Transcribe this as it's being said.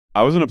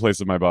I was in a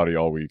place of my body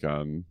all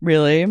weekend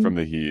Really? from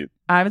the heat.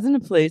 I was in a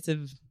place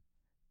of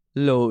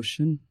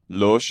lotion.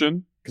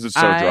 Lotion? Because it's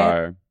so I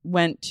dry.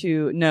 Went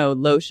to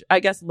lotion. I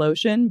guess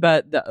lotion,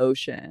 but the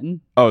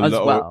ocean Oh, as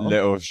well. the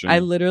ocean. I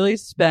literally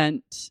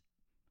spent,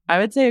 I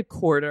would say, a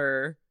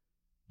quarter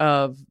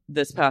of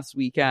this past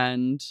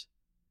weekend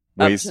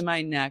up to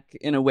my neck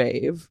in a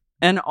wave,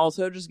 and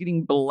also just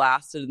getting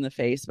blasted in the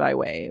face by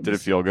waves. Did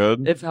it feel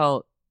good? It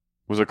felt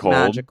Was it cold?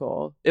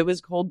 magical. It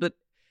was cold, but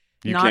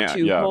not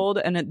too cold.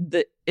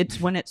 And it's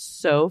when it's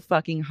so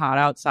fucking hot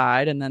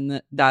outside, and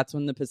then that's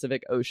when the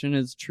Pacific Ocean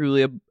is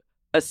truly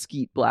a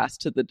skeet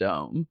blast to the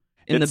dome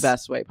in the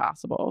best way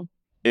possible.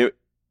 It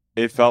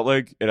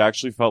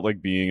actually felt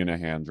like being in a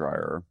hand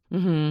dryer.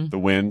 Mm-hmm. The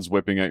wind's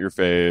whipping at your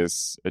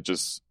face.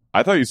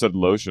 I thought you said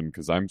lotion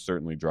because I'm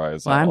certainly dry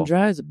as hell. I'm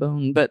dry as a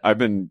bone, but I've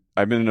been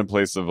in a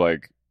place of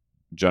like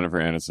Jennifer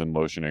Aniston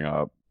lotioning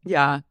up.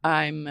 Yeah,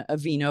 I'm a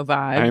Vino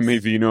vibe. I'm a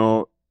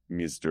Vino,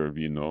 Mr.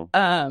 Vino.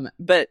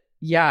 But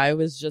yeah, it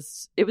was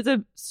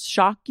a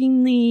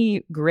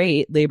shockingly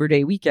great Labor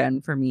Day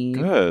weekend for me.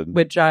 Good.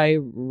 Which I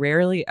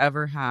rarely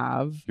ever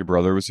have. Your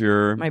brother was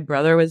here. My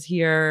brother was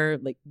here.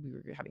 Like, we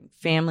were having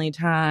family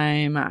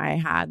time. I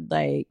had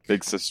like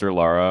Big sister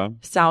Lara.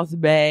 South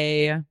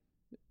Bay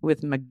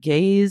with my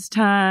gays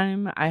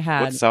time. I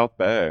had What's South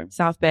Bay?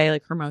 South Bay,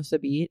 like Hermosa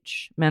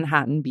Beach,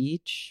 Manhattan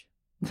Beach,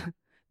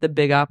 the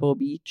Big Apple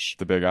Beach.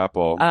 The Big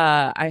Apple.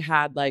 I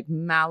had like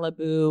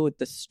Malibu with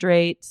the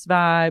Straits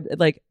vibe.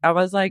 Like, I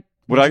was like,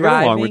 would I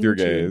get along with your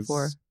gays?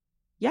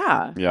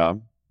 Yeah. Yeah.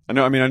 I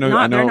know.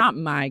 They're not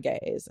my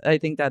gays. I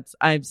think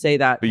I say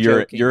that. But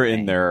you're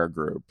in their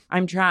group.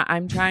 I'm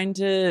trying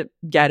to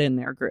get in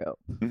their group.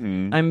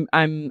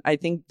 Mm-hmm. I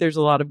think there's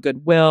a lot of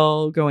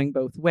goodwill going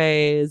both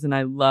ways, and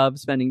I love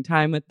spending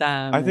time with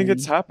them. I think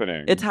it's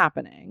happening. It's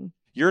happening.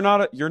 You're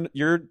not.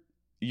 You're.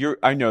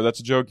 I know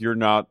that's a joke. You're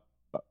not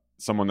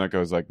someone that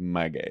goes like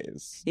my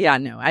gays. Yeah.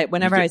 No.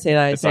 Whenever I say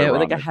that, I say ironic. it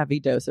with like a heavy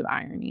dose of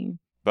irony.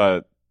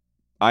 But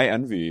I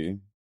envy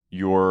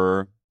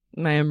your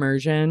my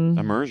immersion.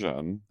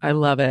 I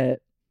love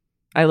it.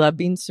 I love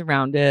being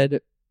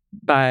surrounded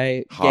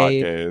by hot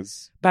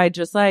gays. By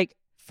just like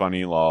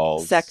funny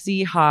lols.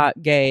 Sexy,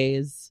 hot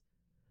gays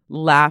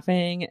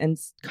laughing and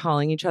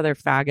calling each other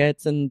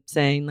faggots and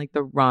saying like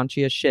the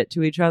raunchiest shit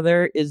to each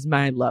other is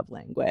my love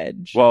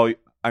language. Well,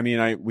 I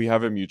mean, we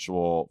have a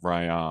mutual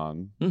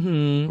Ryan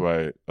who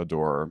I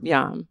adore.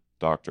 Yeah.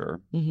 Doctor.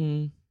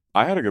 Mm-hmm.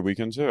 I had a good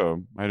weekend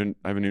too. I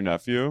have a new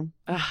nephew.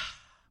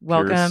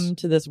 Welcome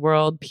to this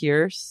world,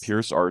 Pierce.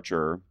 Pierce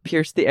Archer.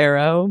 Pierce the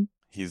Arrow.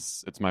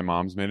 It's my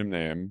mom's maiden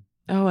name.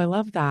 Oh, I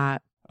love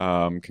that.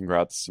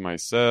 Congrats to my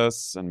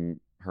sis and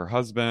her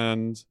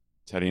husband.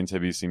 Teddy and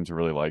Tibby seem to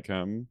really like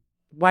him.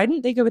 Why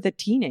didn't they go with a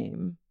T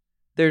name?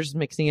 They're just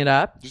mixing it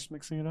up? Just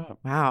mixing it up.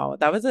 Wow.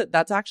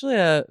 That's actually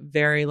a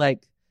very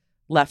like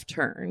left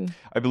turn.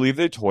 I believe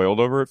they toiled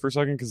over it for a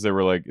second because they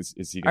were like, is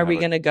he gonna Are we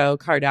going to go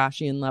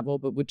Kardashian level,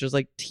 but with just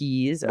like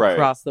T's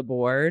across the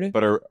board?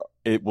 But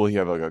will he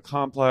have like a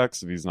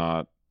complex if he's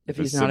not? If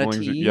he's not a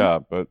T? Yeah,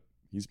 but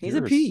he's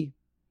a P.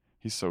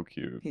 He's so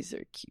cute. He's so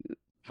cute.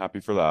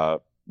 Happy for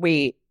that.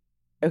 Wait.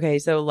 Okay,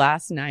 so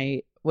last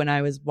night when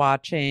I was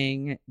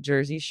watching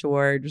Jersey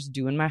Shore, just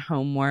doing my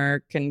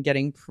homework and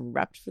getting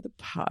prepped for the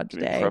pod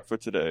today. Prepped for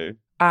today.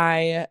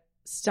 I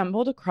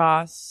stumbled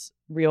across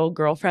Real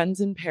Girlfriends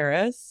in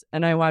Paris,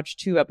 and I watched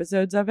 2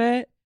 episodes of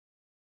it.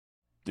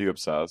 You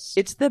obsessed?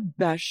 It's the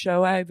best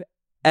show I've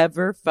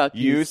ever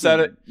fucking You seen. said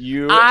it.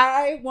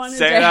 I wanted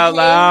say to it out hate.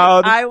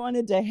 loud. I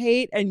wanted to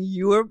hate, and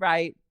you were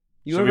right.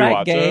 You Should were we right,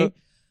 watch gay. it?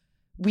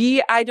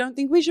 I don't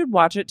think we should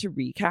watch it to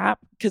recap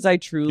because I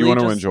truly You want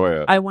to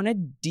enjoy it. I want to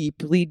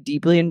deeply,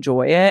 deeply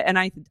enjoy it, and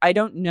I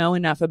don't know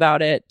enough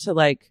about it to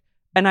like.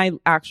 And I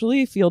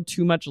actually feel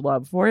too much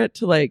love for it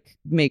to like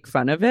make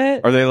fun of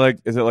it. Are they like?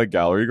 Is it like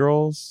Gallery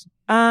Girls?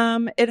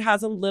 It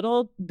has a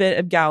little bit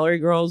of Gallery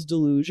Girls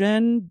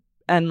delusion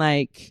and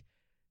like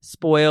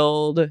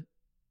spoiled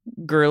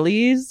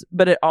girlies,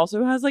 but it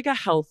also has like a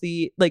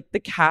healthy, like the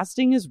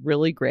casting is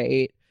really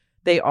great.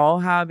 They all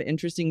have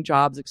interesting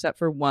jobs except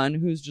for one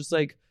who's just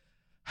like,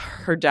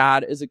 her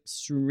dad is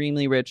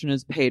extremely rich and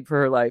is paid for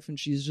her life, and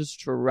she's just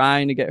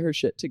trying to get her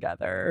shit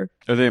together.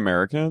 Are they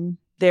American?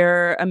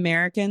 They're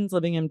Americans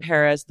living in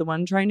Paris. The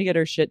one trying to get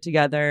her shit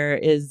together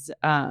is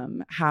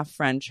half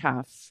French,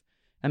 half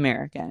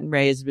American,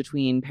 raised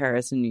between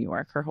Paris and New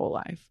York her whole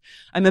life.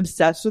 I'm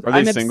obsessed with. Are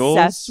they singles?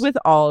 Obsessed with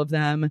all of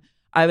them.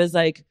 I was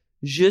like,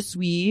 je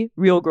suis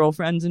Real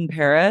Girlfriends in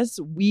Paris.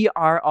 We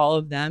are all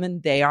of them,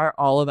 and they are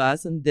all of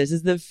us, and this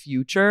is the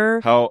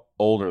future. How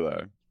old are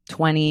they?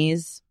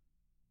 20s.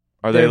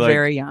 Are They're they like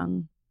very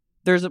young?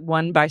 There's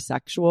one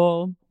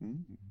bisexual.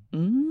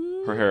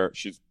 Her hair?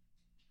 She's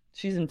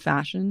in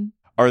fashion.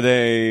 Are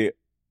they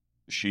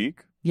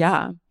chic?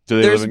 Yeah. Do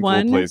they There's live in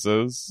one cool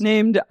places?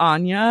 named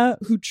Anya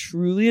who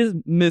truly is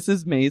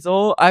Mrs.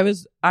 Maisel. I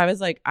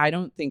was like, I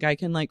don't think I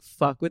can like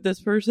fuck with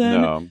this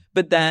person. No.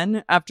 But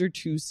then after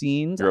 2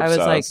 scenes, You're I was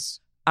like,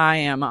 obsessed. I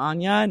am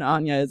Anya and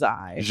Anya is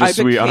I. Je I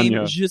suis became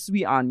Anya. Je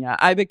suis Anya.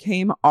 I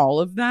became all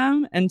of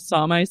them and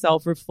saw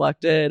myself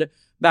reflected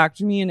back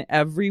to me in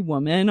every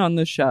woman on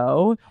the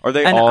show. Are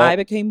they And all? I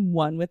became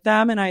one with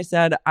them. And I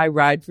said, I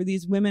ride for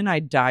these women. I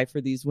die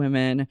for these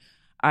women.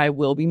 I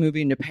will be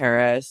moving to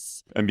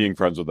Paris and being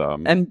friends with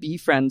them. and be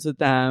friends with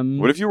them.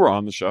 What if you were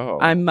on the show?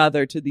 I'm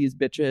mother to these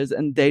bitches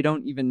and they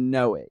don't even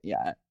know it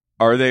yet.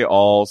 Are they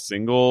all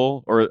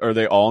single, or are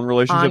they all in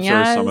relationships, or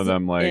are some of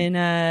them like?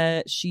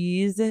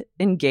 She's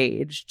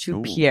engaged to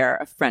Ooh. Pierre,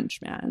 a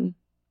Frenchman.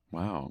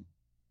 Wow.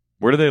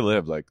 Where do they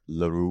live? Like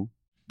LaRue?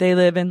 They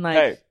live in like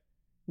Hey.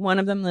 one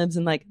of them lives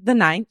in like the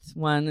 9th,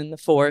 one in the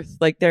 4th.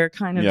 Like they're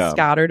kind of Yeah.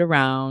 scattered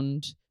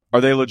around.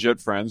 Are they legit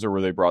friends, or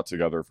were they brought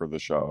together for the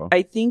show?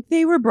 I think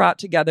they were brought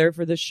together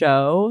for the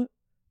show,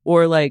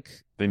 or like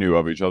They knew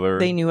of each other.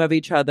 they knew of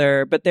each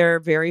other, but they're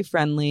very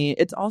friendly.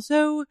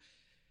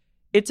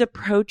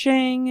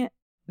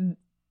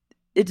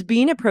 It's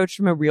being approached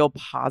from a real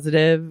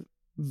positive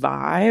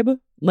vibe.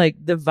 Like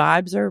the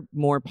vibes are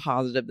more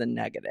positive than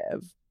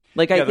negative.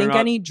 Like Yeah, I they're think not-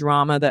 any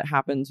drama that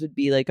happens would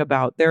be like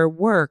about their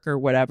work or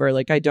whatever.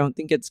 Like I don't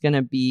think it's going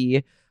to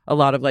be a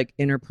lot of like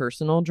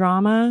interpersonal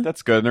drama.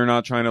 That's good. They're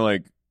not trying to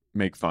like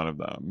make fun of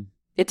them.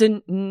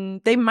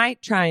 They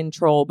might try and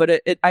troll,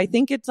 but I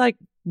think it's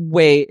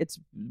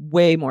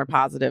way more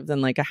positive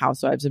than like a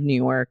Housewives of New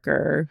York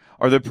or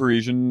Are the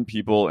Parisian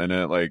people in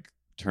it like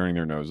turning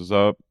their noses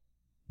up?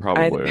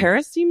 Probably.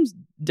 Paris seems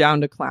down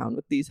to clown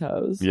with these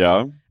hoes.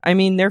 Yeah. I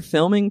mean, they're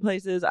filming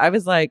places. I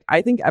was like,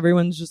 I think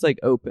everyone's just like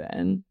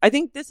open. I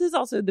think this is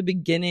also the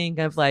beginning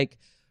of like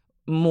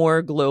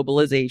more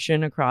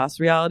globalization across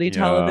reality Yeah.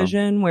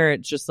 television where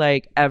it's just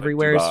like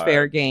everywhere's Dubai.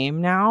 fair game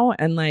now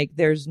and like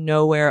there's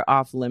nowhere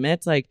off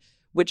limits, like,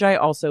 which I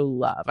also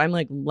love. I'm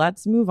like,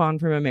 let's move on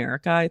from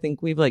America. I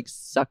think we've like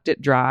sucked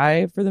it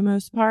dry for the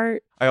most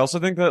part. I also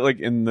think that like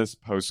in this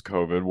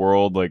post-COVID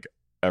world, like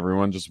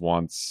everyone just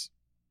wants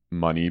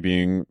money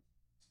being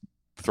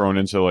thrown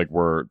into like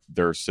where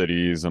their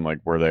cities and like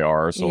where they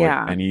are. So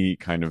Yeah. like any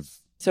kind of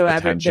So they're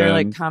attention.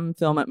 like, come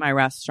film at my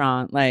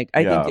restaurant. Like,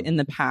 I Yeah. think in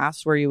the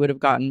past where you would have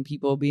gotten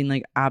people being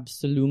like,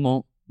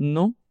 absolument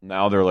no.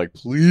 now they're like,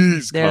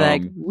 please They're come.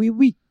 like,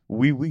 oui.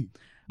 Oui.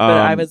 But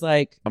I was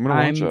like, I'm gonna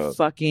watch it.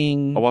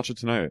 fucking, I'll watch it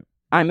tonight.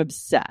 I'm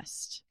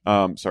obsessed.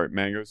 Sorry,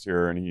 Mango's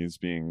here and he's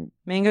being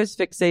Mango's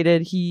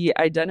fixated. He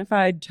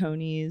identified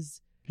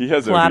Tony's he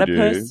has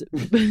platypus.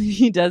 ODD.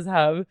 He does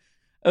have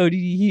ODD.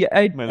 He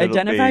My little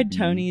identified baby.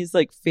 Tony's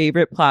like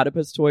favorite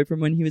platypus toy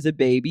from when he was a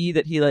baby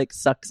that he like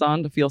sucks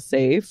on to feel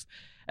safe.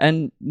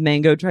 And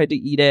Mango tried to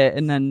eat it,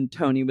 and then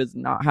Tony was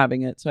not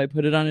having it. So I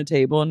put it on a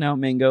table, and now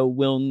Mango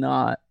will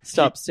not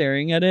stop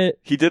staring at it.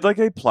 He did like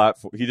a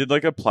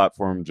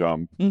platform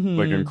jump Mhm.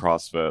 like in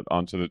CrossFit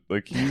onto the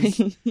like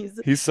he's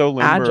He's so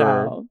limber.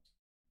 agile.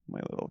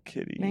 My little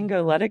kitty.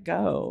 Mango, let it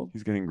go.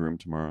 He's getting groomed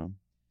tomorrow.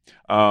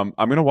 I'm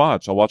gonna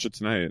watch. I'll watch it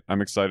tonight.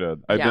 I'm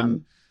excited. I've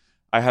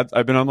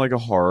been on like a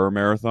horror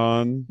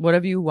marathon. What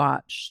have you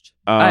watched?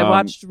 I Um,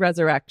 watched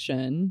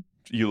Resurrection.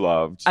 You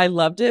loved. I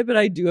loved it, but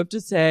I do have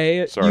to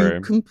say, Sorry.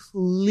 you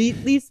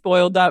completely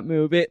spoiled that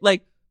movie.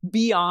 Like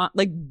beyond,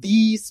 like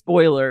the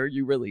spoiler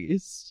you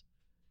released.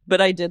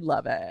 But I did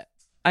love it.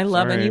 I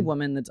love Sorry. any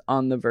woman that's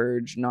on the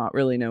verge, not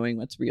really knowing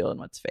what's real and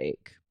what's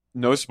fake.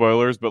 No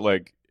spoilers, but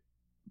like,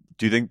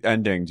 do you think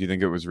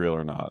it was real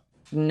or not?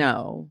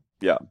 No.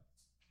 Yeah.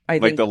 I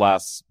Like think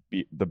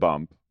the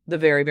bump. the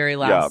very, very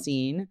last Yeah.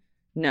 scene.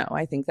 No,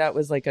 I think that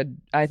was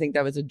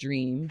a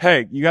dream.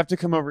 Hey, you have to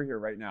come over here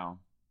right now.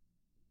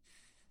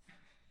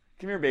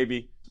 Come here,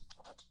 baby.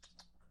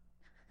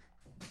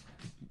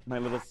 My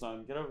little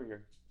son, get over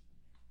here.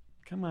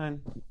 Come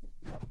on.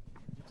 You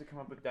have to come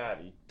up with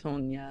daddy.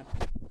 Tonya.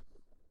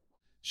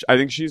 I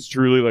think she's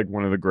truly like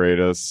one of the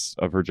greatest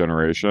of her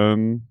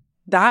generation.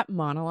 That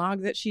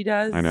monologue that she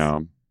does. I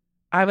know.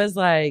 I was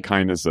like,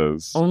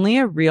 Kindnesses. only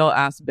a real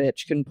ass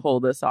bitch can pull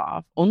this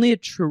off. Only a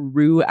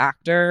true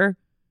actor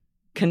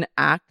can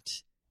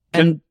act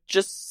and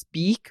just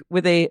speak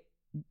with a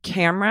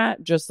camera,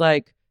 just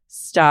like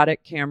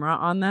static camera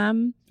on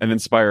them, And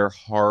inspire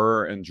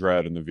horror and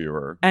dread in the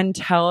viewer. and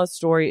tell a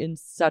story in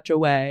such a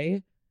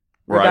way.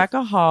 Right.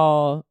 Rebecca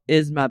Hall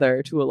is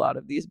mother to a lot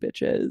of these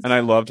bitches. And I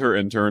loved her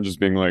intern just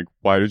being like,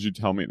 why did you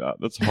tell me that?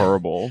 That's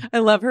horrible. I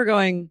love her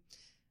going,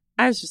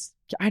 I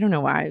don't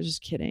know why, I was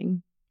just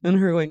kidding. And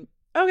her going,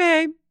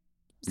 okay,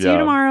 see you Yeah.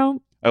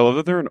 tomorrow. I love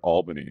that they're in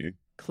Albany.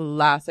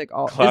 Classic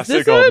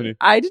Classic Albany.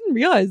 I didn't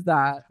realize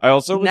that. I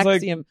also was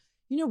like, Nexium.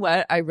 You know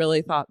what? I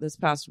really thought this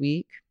past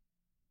week,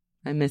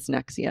 I miss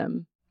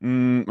Nexium. I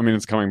mean,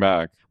 it's coming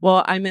back.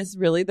 Well, I miss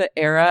really the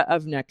era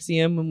of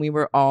Nexium when we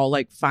were all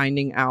like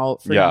finding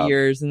out for Yeah.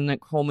 years, and then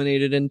it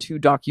culminated in 2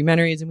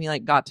 documentaries, and we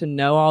like got to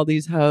know all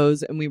these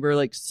hoes, and we were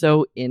like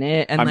so in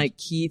it, and like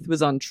Keith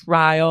was on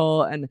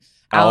trial, and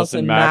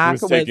Allison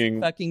Mack was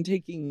taking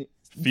taking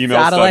female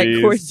satellite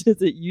studies.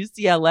 courses at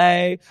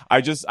UCLA.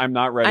 I'm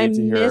not ready I to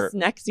hear. miss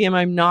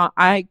Nexium.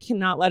 I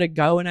cannot let it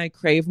go, and I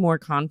crave more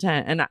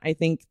content. And I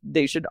think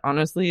they should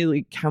honestly,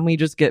 like, can we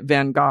just get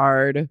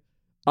Vanguard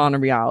on a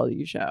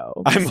reality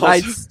show.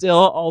 I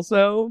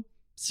still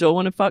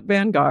want to fuck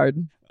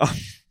Vanguard.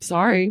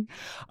 Sorry.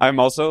 I'm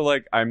also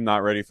like, I'm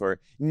not ready for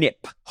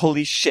Nip.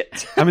 Holy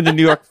shit. I'm in the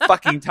New York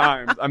fucking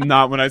Times. I'm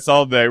not. When I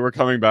saw they were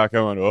coming back,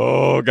 I went,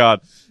 oh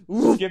God.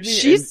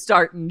 She's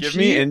starting. Give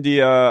me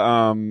India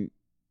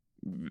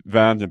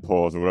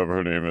Vanderpoort or whatever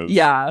her name is.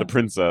 Yeah. The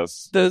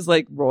princess. Those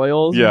like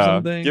royals or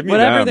something. Give me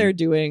whatever them. they're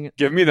doing.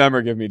 Give me them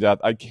or give me death.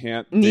 I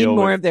can't Need deal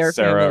more with of their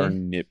Sarah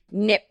family. or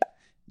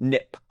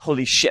Nip.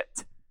 Holy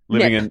shit.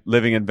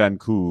 Living in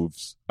Vancouver.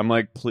 I'm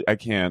like, please, I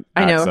can't.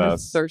 I know her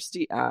access.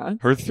 thirsty ass.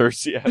 Her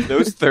thirsty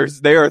ass.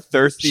 They are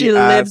thirsty. She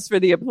lives for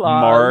the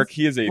applause. Mark,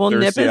 he is a Nip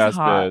thirsty is ass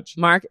hot. bitch.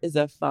 Mark is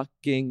a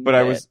fucking. But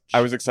bitch. I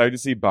was excited to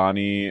see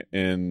Bonnie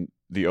in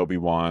the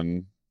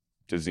Obi-Wan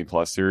Disney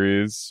Plus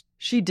series.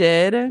 She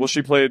did. Well,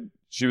 she played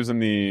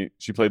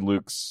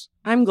Luke's,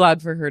 I'm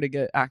glad for her to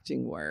get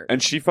acting work.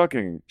 and she got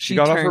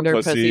off her turned her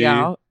pussy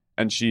out.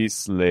 and she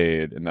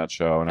slayed in that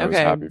show, and I was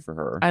Okay. happy for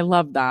her. I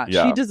love that.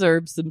 Yeah. She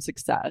deserves some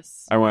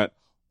success. I went,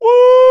 woo!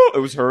 It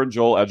was her and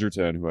Joel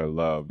Edgerton, who I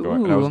love,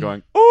 going, and I was Ooh.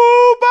 going,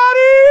 ooh,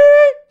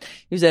 Bonnie!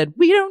 You said,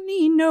 we don't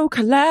need no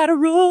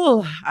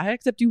collateral. I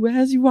accept you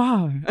as you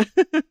are.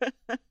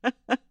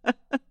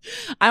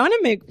 I want to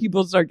make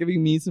people start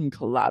giving me some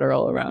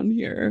collateral around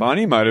here.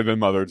 Bonnie might have been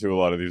mother to a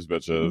lot of these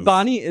bitches.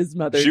 Bonnie is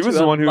mother She to was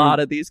the one a who- lot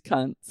of these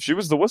cunts. She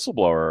was the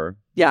whistleblower.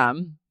 Yeah.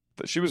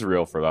 She was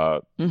real for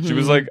that. Mhm. She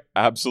was like,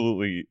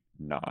 absolutely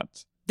not.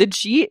 Did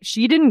she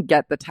didn't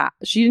get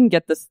she didn't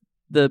get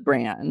the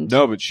brand.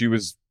 No, but she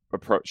was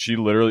she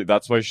literally,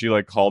 that's why she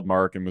like called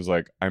Mark and was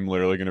like, I'm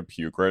literally gonna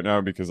puke right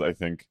now because I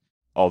think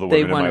all the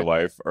They women in my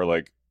wanna- life are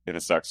like in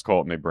a sex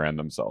cult and they brand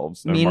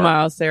themselves. And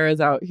Meanwhile,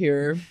 Sarah's out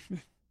here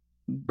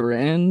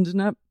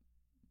Brandon.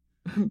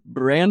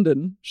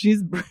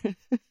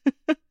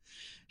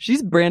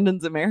 She's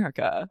Brandon's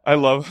America. I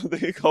love how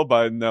they call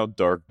Biden now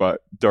dark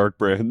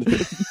Brandon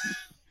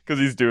because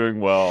he's doing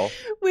well.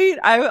 Wait,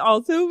 I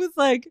also was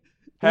like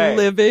Hey.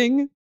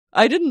 living.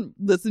 I didn't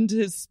listen to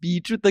his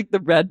speech with like the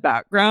red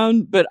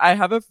background, but I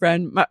have a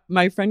friend,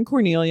 my friend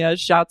Cornelia,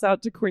 shouts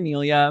out to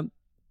Cornelia.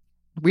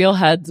 Real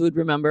heads would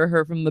remember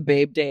her from the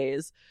Babe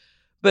days.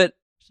 But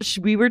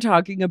we were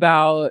talking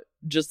about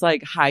just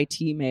like high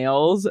tea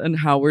males and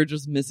how we're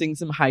just missing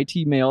some high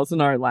tea males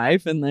in our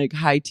life, and like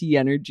high tea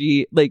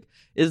energy like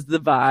is the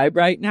vibe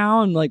right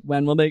now, and like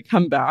when will they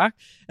come back?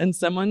 And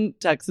someone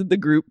texted the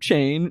group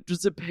chain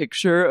just a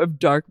picture of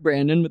Dark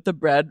Brandon with the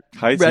red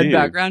High tea.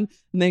 background,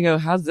 and they go,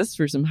 how's this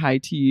for some high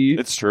tea?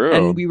 It's true.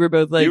 And we were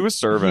both like, he was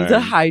serving. he's a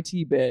high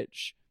tea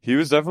bitch. He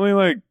was definitely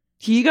like,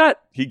 He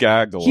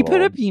gagged a little. he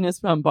put a penis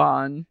pump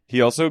on.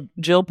 He also,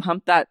 Jill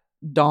pumped that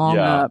dong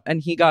Yeah. up, and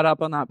he got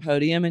up on that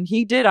podium, and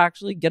he did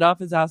actually get off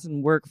his ass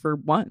and work for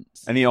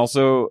once. and he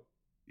also,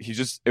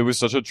 it was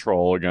such a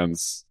troll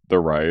against the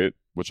right,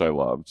 which I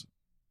loved.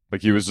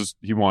 Like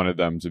he wanted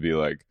them to be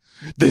like,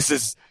 this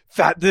is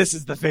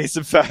the face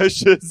of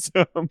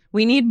fascism.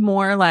 We need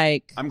more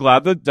like, I'm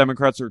glad that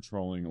Democrats are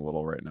trolling a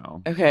little right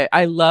now. okay,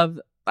 I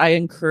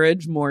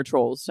encourage more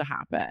trolls to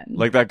happen.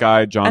 Like that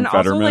guy, John and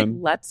also like,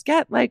 Fetterman. let's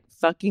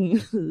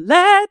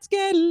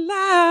get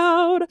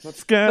loud.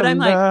 Let's get But I'm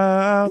like,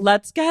 loud.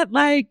 let's get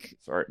like,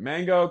 Sorry.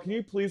 Mango, can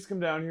you please come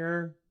down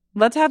here?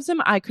 let's have some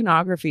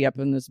iconography up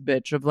in this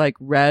bitch of like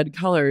red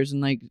colors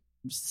and like doing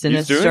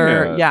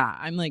sinister. it. Yeah,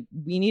 I'm like,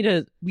 we need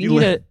a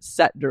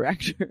set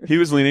director. He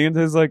was leaning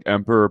into his like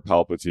Emperor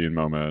Palpatine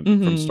moment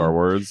from Mhm. Star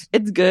Wars.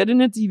 It's good,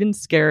 and it's even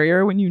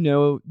scarier when you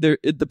know the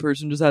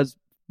person just has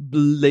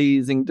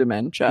blazing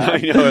dementia. I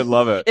know, I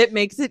love it. It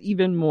makes it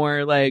even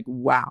more like,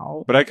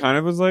 wow. But I kind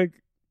of was like,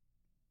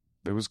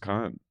 it was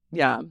cunt.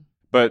 Yeah.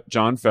 But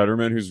John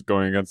Fetterman, who's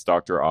going against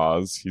Dr.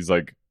 Oz, he's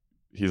like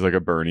a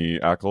Bernie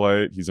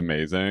acolyte. He's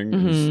amazing.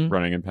 He's Mhm.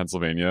 running in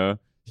Pennsylvania.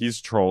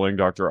 He's trolling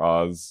Dr.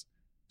 Oz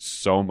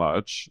so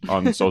much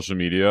on social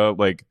media,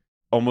 like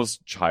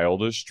almost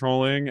childish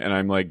trolling. And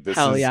I'm like,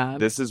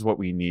 this is what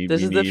we need.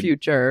 This We is the need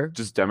future.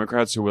 just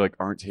Democrats who like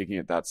aren't taking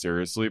it that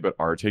seriously, but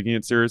are taking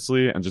it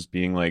seriously and just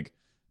being like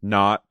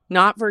not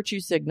Virtue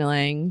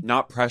signaling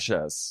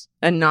precious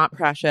and not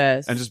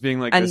precious. and just being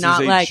like, and this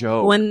not is a like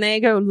joke. when they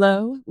go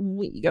low,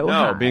 we go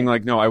high. No, being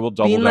like, no, I will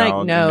double Being down like,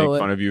 and no. make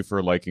fun of you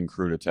for liking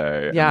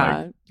crudité. And, Yeah.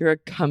 like, You're a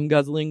cum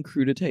guzzling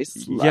crudité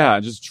slut. yeah,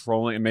 just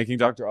trolling and making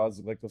Dr. Oz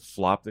look like the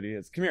flop that he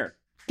is. Come here.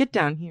 Get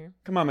down here.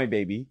 Come on, my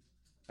baby.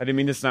 I didn't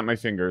mean to snap my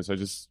fingers.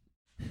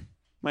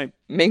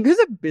 Mango's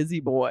a busy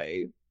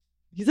boy.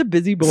 He's a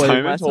busy boy. in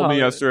Simon West told me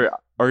Hollywood. yesterday,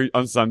 or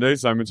on Sunday,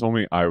 Simon told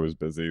me I was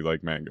busy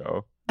like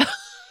Mango.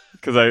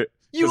 Because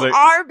You 'cause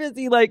are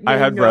busy like I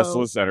had Mango.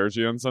 restless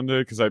energy on Sunday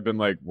because I've been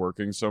like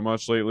working so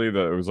much lately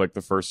that it was like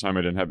the first time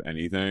I didn't have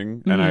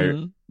anything. And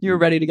Mhm. You were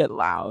ready to get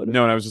loud. and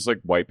I was just like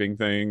wiping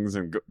things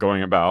and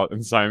going about.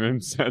 And Simon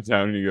sat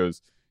down and he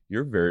goes,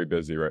 "You're very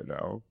busy right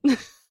now."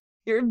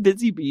 You're a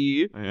busy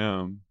bee. I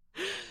am.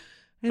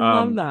 I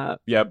love that.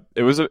 Yeah,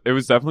 it was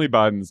definitely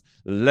Biden's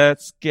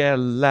 "Let's get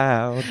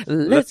loud,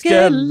 Let's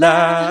get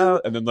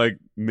loud." and then like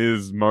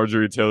Ms.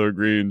 Marjorie Taylor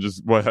Greene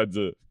just had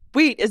to.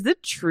 Wait, is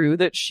it true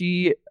that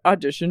she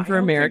auditioned for I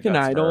don't think American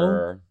that's Idol?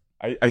 her.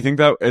 I think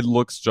that it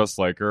looks just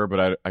like her,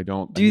 but I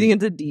don't. Do you think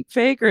it's a deep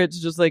fake or it's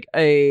just like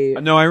a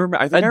No, I remember.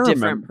 I think a I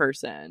different remember.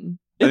 person?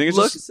 I think It it's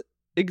looks just-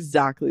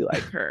 exactly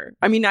like her.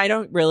 I mean, I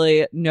don't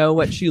really know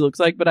what she looks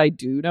like, but I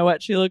do know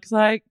what she looks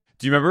like.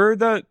 Do you remember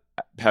that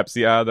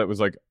Pepsi ad that was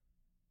like,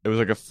 it was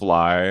like a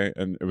fly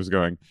and it was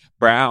going,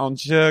 brown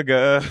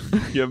sugar,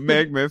 you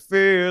make me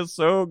feel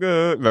so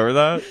good. Remember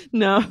that?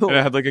 No, And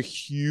it had like a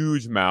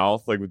huge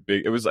mouth, like with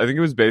big. It was. I think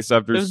it was based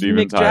after it was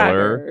Steven Mick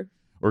Tyler Jagger.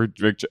 or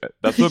Mick.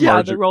 That's what Yeah,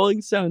 Marjorie. the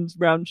Rolling Stones,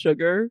 Brown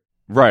Sugar.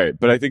 Right,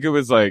 but I think it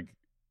was like,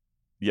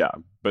 yeah.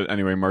 But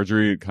anyway,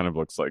 Marjorie kind of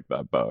looks like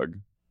that bug.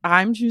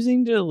 I'm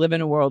choosing to live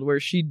in a world where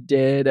she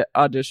did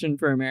audition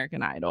for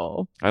American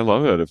Idol. I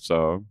love it if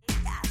so.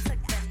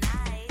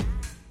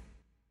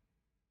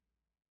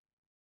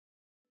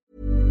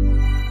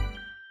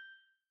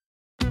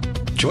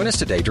 Join us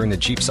today during the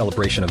Jeep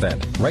Celebration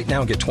event. Right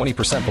now, get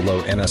 20%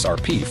 below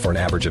MSRP for an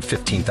average of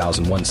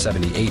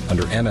 $15,178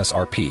 under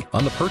MSRP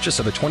on the purchase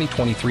of a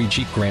 2023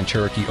 Jeep Grand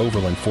Cherokee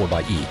Overland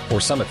 4xE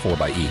or Summit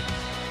 4xE.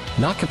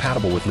 Not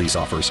compatible with lease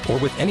offers or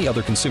with any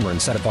other consumer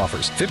incentive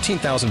offers.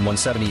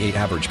 $15,178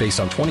 average based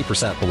on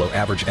 20% below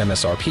average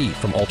MSRP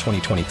from all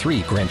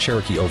 2023 Grand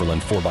Cherokee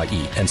Overland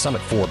 4xE and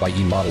Summit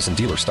 4xE models in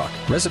dealer stock.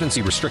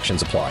 Residency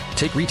restrictions apply.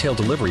 Take retail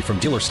delivery from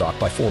dealer stock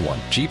by 4/1.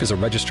 Jeep is a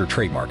registered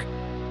trademark.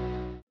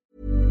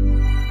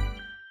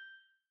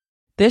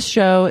 This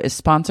show is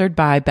sponsored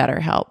by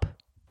BetterHelp.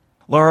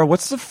 Laura,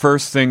 what's the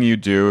first thing you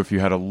do if you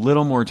had a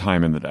little more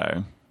time in the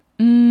day?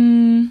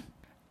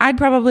 I'd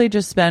probably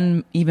just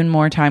spend even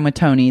more time with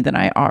Tony than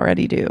I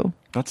already do.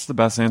 That's the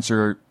best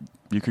answer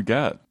you could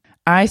get.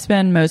 I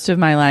spend most of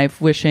my life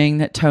wishing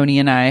that Tony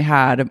and I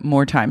had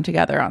more time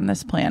together on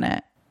this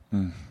planet.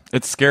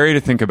 It's scary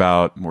to think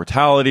about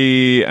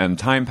mortality and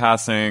time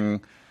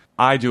passing.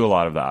 I do a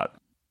lot of that.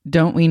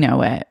 Don't we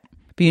know it?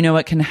 But you know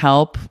what can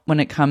help when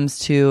it comes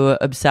to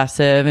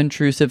obsessive,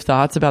 intrusive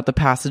thoughts about the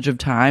passage of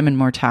time and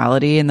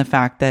mortality and the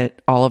fact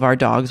that all of our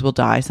dogs will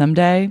die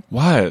someday?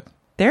 What?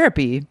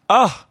 Therapy.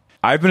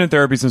 I've been in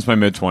therapy since my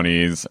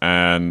mid-20s,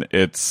 and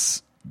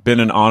it's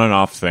been an on and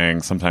off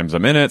thing. Sometimes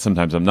I'm in it,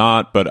 sometimes I'm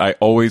not, but I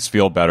always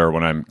feel better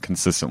when I'm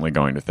consistently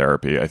going to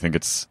therapy. I think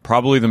it's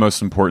probably the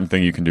most important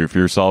thing you can do for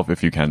yourself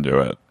if you can do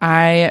it.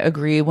 I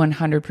agree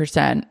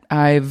 100%.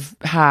 I've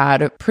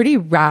had pretty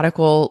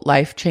radical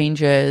life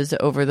changes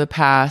over the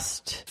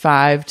past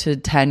 5 to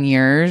 10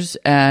 years,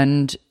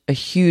 and a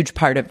huge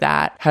part of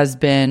that has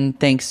been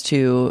thanks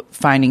to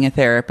finding a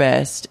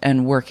therapist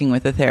and working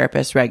with a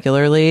therapist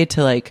regularly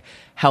to like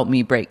help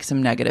me break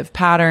some negative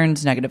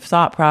patterns, negative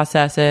thought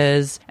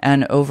processes,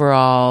 and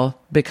overall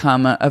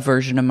become a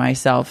version of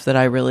myself that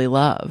I really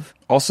love.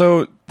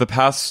 Also, the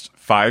past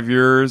 5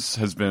 years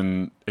has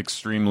been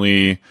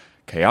extremely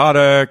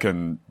chaotic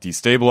and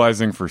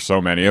destabilizing for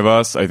so many of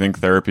us. I think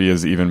therapy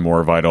is even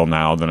more vital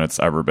now than it's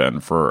ever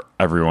been for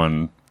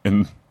everyone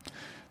in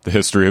the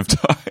history of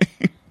time.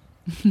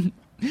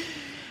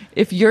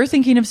 If you're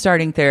thinking of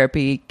starting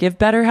therapy, give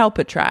BetterHelp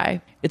a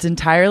try. It's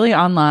entirely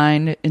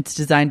online. It's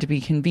designed to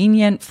be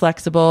convenient,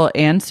 flexible,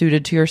 and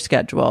suited to your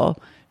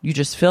schedule. You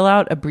just fill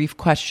out a brief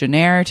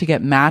questionnaire to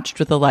get matched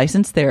with a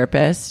licensed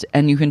therapist,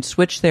 and you can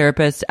switch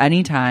therapists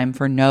anytime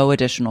for no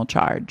additional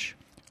charge.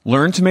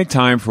 Learn to make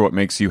time for what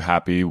makes you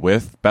happy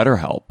with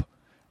BetterHelp.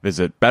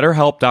 Visit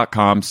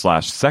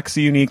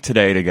betterhelp.com/sexyunique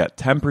today to get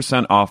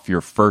 10% off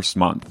your first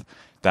month.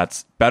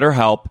 That's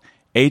BetterHelp,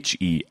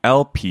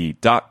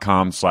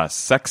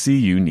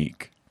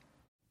 HELP.com/sexyunique.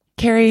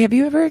 Carrie, have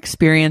you ever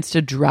experienced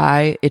a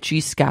dry, itchy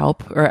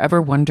scalp or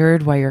ever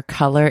wondered why your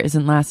color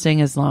isn't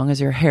lasting as long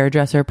as your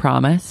hairdresser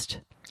promised?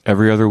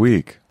 Every other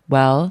week.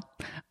 Well,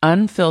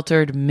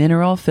 unfiltered,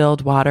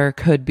 mineral-filled water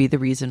could be the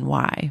reason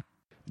why.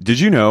 Did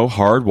you know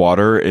hard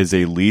water is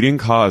a leading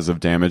cause of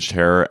damaged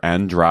hair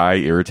and dry,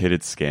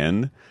 irritated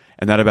skin?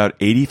 And that about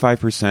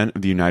 85%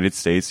 of the United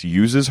States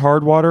uses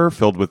hard water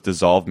filled with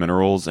dissolved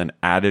minerals and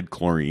added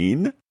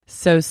chlorine?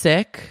 So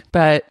sick,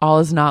 but all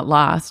is not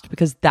lost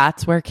because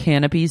that's where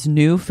Canopy's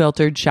new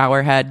filtered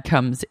shower head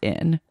comes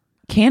in.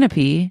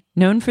 Canopy,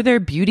 known for their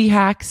beauty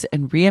hacks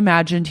and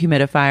reimagined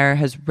humidifier,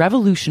 has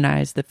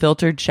revolutionized the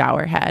filtered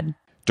shower head.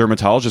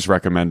 Dermatologists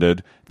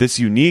recommended this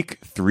unique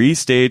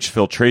 3-stage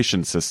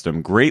filtration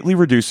system greatly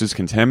reduces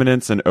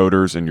contaminants and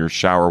odors in your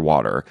shower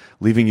water,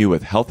 leaving you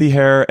with healthy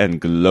hair and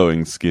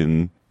glowing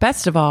skin.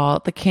 Best of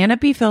all, the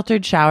Canopy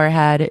filtered shower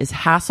head is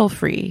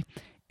hassle-free.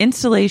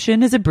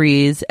 Installation is a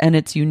breeze, and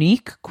its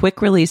unique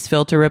quick-release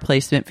filter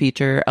replacement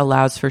feature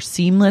allows for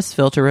seamless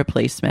filter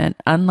replacement,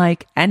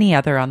 unlike any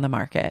other on the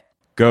market.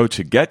 Go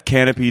to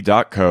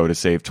getcanopy.co to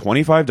save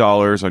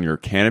 $25 on your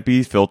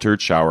Canopy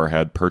filtered shower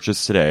head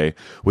purchase today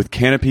with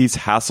Canopy's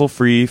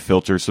hassle-free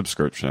filter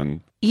subscription.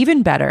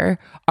 Even better,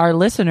 our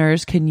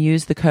listeners can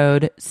use the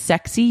code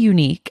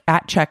SEXYUNIQUE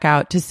at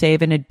checkout to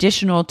save an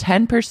additional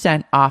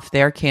 10% off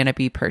their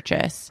Canopy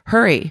purchase.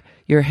 Hurry,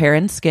 your hair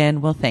and skin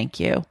will thank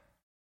you.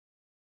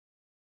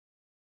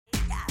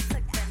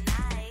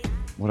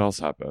 What else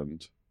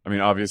happened? I mean,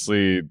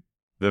 obviously,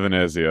 the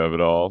Venezia of it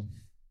all.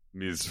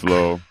 Mise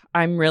Flo.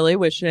 I'm really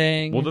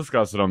wishing. We'll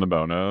discuss it on the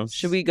bonus.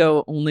 Should we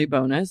go only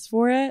bonus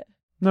for it?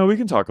 No, we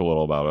can talk a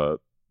little about it.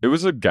 It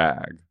was a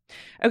gag.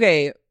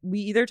 Okay, we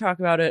either talk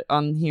about it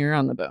on here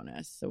on the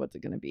bonus. So what's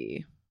it going to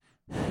be?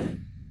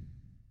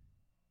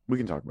 We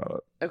can talk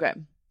about it. Okay.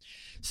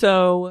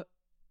 So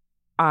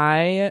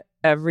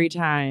every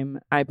time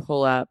I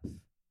pull up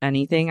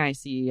anything, I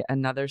see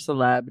another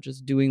celeb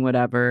just doing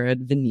whatever at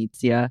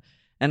Venezia,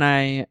 and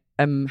I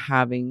am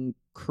having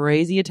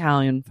crazy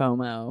Italian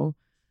FOMO.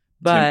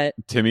 But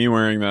Timmy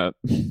wearing that.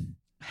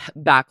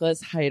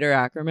 backless Heider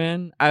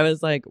Ackerman, I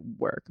was like,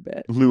 work,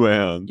 bitch.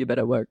 Luann. You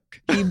better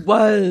work. He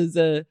was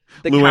the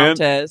Luann,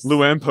 Countess.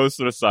 Luann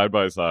posted a side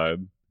by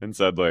side and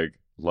said, like,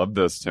 love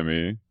this,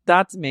 Timmy.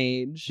 That's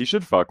Mage. He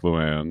should fuck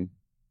Luann.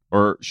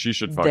 Or she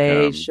should fuck him.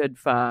 They should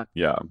fuck.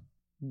 Yeah.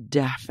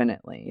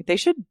 Definitely. They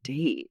should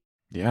date.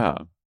 Yeah.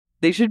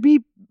 They should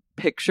be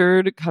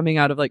pictured coming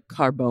out of like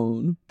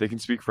Carbone. They can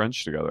speak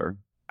French together.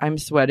 I'm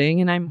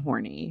sweating and I'm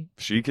horny.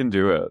 She can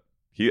do it.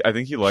 I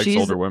think he likes She's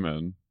older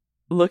women.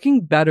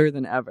 Looking better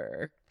than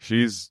ever.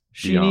 She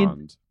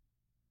beyond.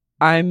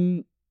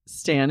 I'm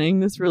standing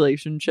this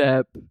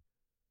relationship.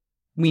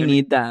 We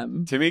need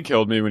them. Timmy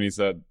killed me when he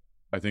said,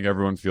 I think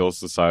everyone feels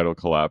societal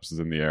collapse is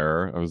in the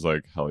air. I was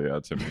like, hell yeah,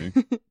 Timmy.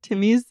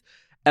 Timmy's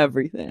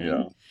everything.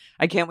 Yeah.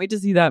 I can't wait to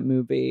see that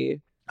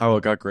movie. Oh,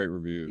 it got great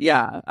reviews.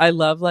 Yeah. I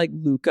love like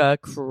Luca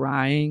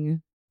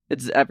crying.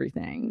 It's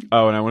everything.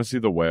 Oh, and I want to see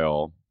The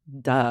Whale.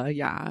 Duh,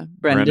 yeah.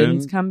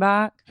 Brendan's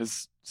comeback.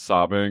 His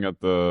sobbing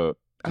at the...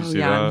 Did you see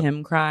that? And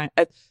him crying.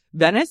 At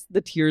Venice,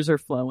 the tears are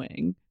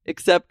flowing,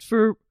 except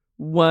for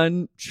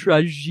one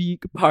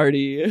tragic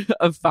party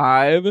of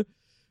 5,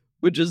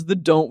 which is the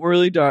Don't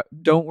Worry,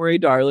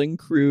 Darling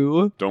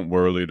crew. Don't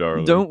worry,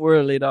 darling. Don't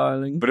worry,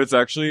 darling. But it's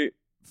actually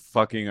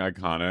fucking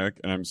iconic,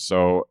 and I'm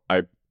so...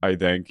 I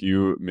thank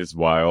you, Ms.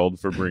 Wilde,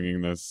 for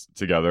bringing this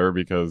together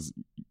because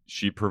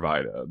she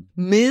provided.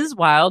 Ms.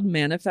 Wilde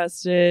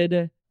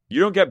manifested... You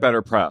don't get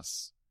better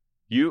press.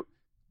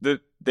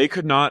 They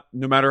could not,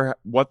 no matter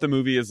what the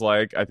movie is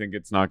like, I think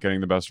it's not getting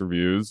the best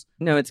reviews.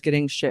 No, it's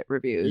getting shit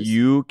reviews.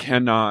 You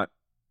can't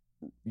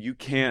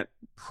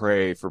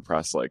pray for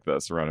press like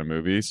this around a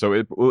movie. So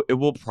it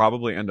will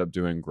probably end up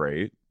doing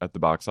great at the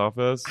box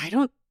office. I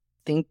don't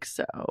think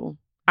so.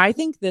 I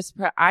think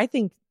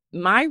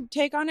my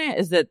take on it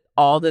is that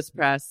all this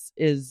press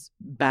is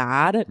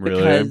bad. Really?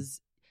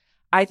 Because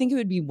I think it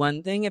would be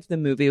one thing if the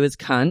movie was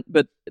cunt,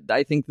 but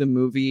I think the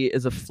movie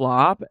is a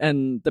flop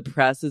and the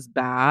press is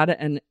bad.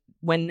 And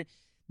when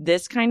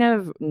this kind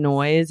of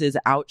noise is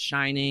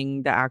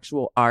outshining the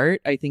actual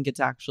art, I think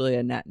it's actually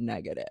a net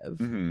negative.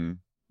 Mm-hmm.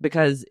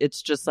 Because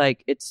it's just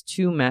like, it's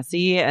too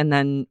messy. And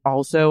then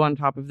also on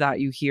top of that,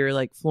 you hear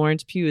like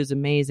Florence Pugh is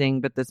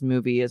amazing, but this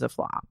movie is a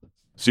flop.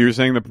 So you're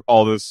saying that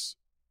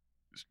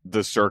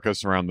the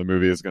circus around the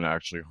movie is going to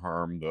actually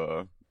harm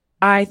the...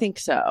 I think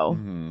so.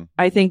 Mm-hmm.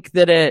 I think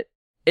that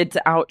it's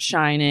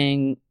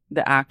outshining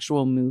the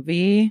actual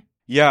movie.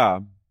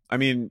 Yeah. I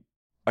mean,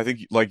 I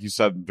think, like you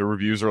said, the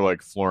reviews are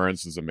like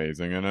Florence is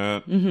amazing in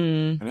it.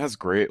 Mm-hmm. And it has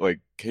great,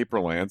 like, Kate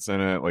Berlant's in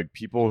it. Like,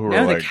 people who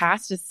are, like... the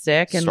cast is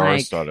sick. And,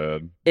 like,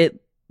 star-studded.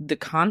 The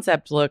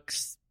concept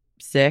looks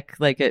sick.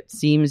 Like, it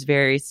seems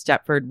very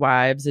Stepford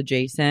Wives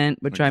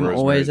adjacent, which Like I'm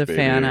always a Rosemary's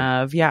fan Baby.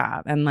 of.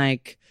 Yeah. And,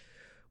 like,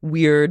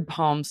 weird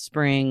Palm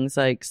Springs,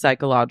 like,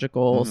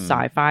 psychological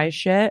sci-fi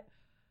shit.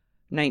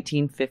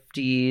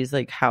 1950s,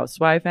 like,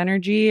 housewife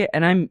energy.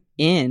 And I'm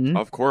in.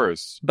 Of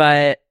course.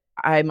 But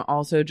I'm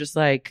also just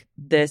like,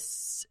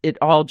 it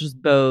all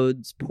just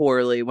bodes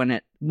poorly when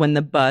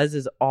the buzz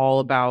is all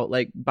about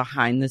like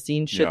behind the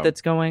scenes shit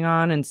that's going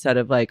on instead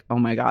of like, oh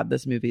my God,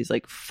 this movie is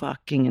like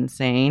fucking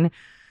insane.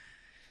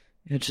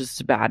 It's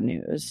just bad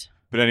news.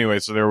 But anyway,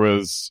 so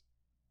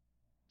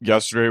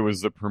yesterday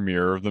was the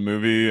premiere of the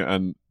movie,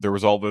 and there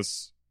was all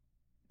this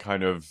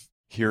kind of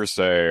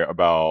hearsay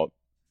about,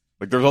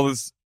 like, there's all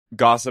this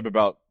gossip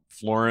about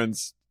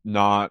Florence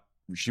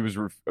she was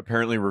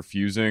apparently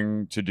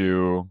refusing to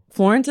do...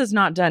 Florence has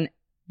not done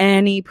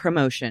any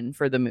promotion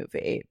for the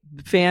movie.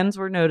 Fans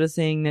were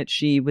noticing that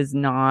she was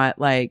not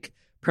like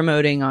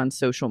promoting on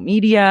social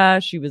media.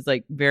 She was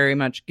like very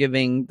much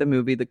giving the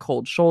movie the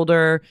cold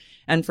shoulder.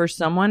 And for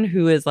someone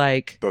who is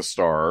like the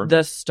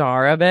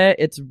star of it,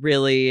 it's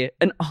really...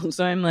 And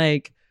also I'm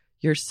like,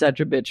 you're such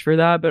a bitch for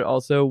that, but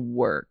also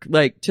work.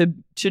 Like to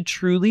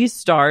truly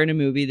star in a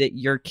movie that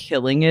you're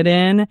killing it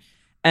in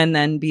and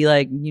then be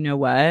like, you know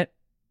what?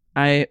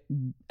 I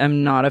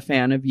am not a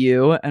fan of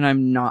you and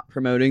I'm not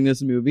promoting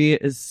this movie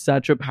is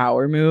such a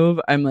power move.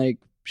 I'm like,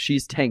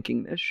 she's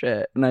tanking this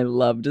shit and I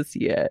love to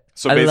see it.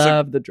 I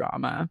love the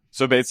drama.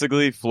 So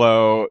basically,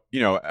 Flo,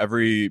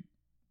 every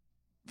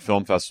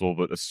film festival,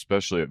 but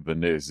especially at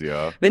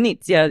Venezia,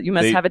 you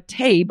must have a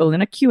table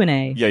and a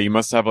Q&A. Yeah, you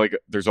must have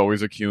there's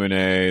always a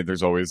Q&A.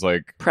 There's always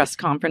press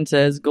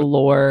conferences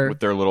galore. With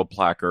their little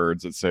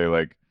placards that say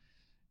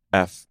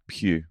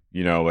FP,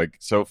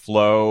 so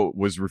Flo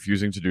was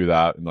refusing to do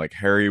that, and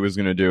Harry was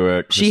going to do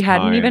it. Chris She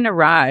hadn't Pine. even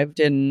arrived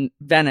in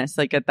Venice,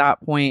 at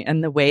that point,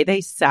 and the way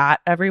they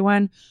sat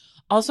everyone.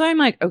 Also, I'm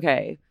like,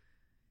 okay,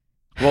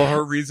 Well,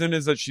 her reason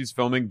is that she's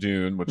filming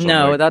Dune, which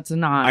No, that's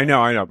not. I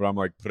know, but I'm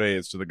like,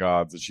 praise to the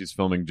gods that she's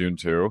filming Dune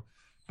too.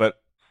 But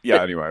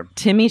yeah, anyway.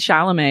 Timmy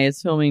Chalamet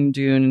is filming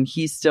Dune, and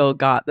he still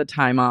got the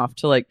time off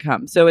to like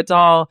come. So it's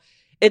all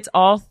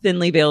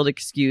thinly veiled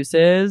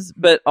excuses,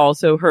 but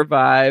also her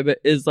vibe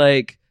is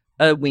like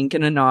a wink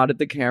and a nod at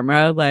the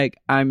camera, like,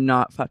 I'm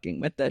not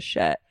fucking with this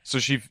shit. So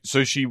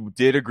she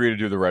did agree to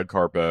do the red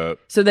carpet.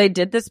 So they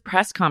did this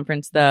press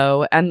conference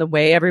though, and the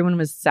way everyone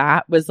was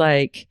sat was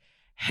like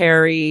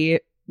Harry,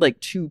 like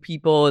two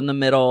people in the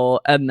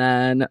middle, and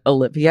then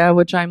Olivia,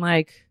 which I'm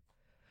like,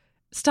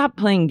 stop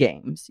playing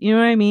games. You know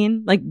what I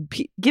mean? Like,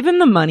 give him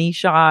the money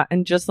shot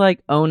and just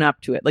like own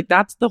up to it. Like,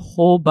 that's the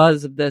whole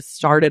buzz of this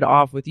started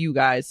off with you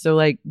guys. So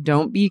like,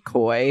 don't be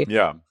coy.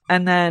 Yeah.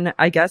 And then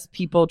I guess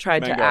people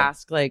tried Mango. to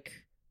ask like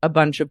a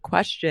bunch of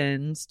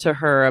questions to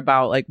her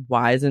about like,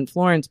 why isn't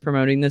Florence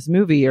promoting this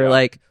movie? Or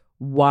like,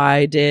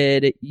 why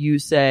did you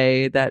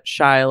say that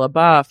Shia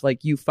LaBeouf,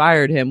 like, you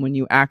fired him when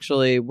you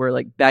actually were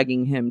like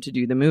begging him to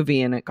do the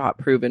movie and it got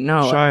proven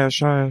no?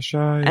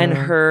 Shia. And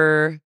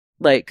her,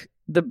 like,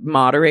 the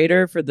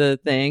moderator for the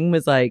thing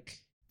was like,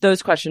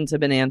 those questions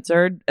have been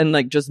answered, and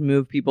like just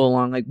move people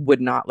along, like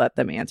would not let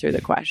them answer the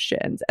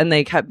questions. And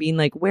they kept being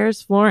like,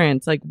 where's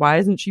Florence? Like, why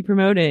isn't she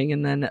promoting?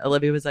 And then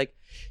Olivia was like,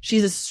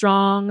 she's a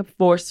strong,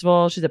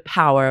 forceful, she's a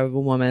power of a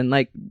woman,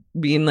 like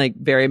being like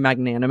very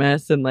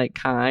magnanimous and like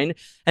kind.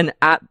 And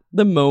at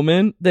the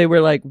moment they were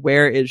like,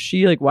 where is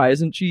she? Like, why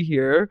isn't she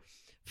here?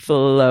 Miss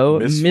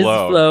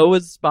Flo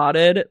was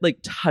spotted like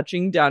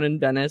touching down in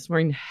Venice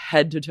wearing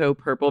head to toe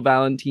purple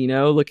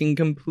Valentino, looking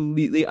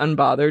completely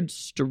unbothered,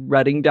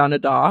 strutting down a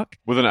dock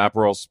with an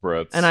Aperol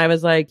spritz. And I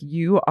was like,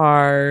 you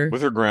are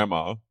with her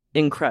grandma.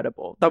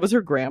 Incredible. That was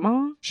her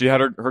grandma? She had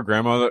her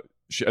grandma that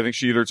I think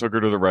she either took her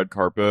to the red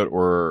carpet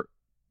or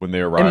when they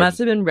arrived. It must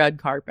have been red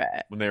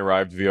carpet. When they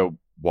arrived via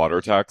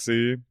water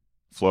taxi.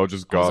 Flo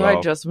just got also, off. I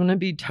just want to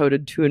be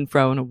toted to and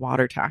fro in a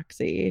water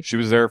taxi. She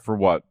was there for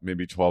what,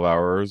 maybe 12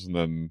 hours, and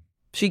then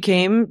she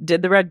came,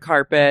 did the red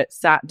carpet,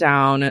 sat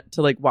down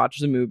to like watch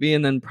the movie,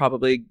 and then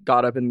probably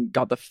got up and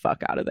got the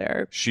fuck out of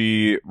there.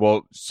 She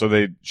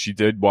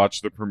did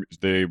watch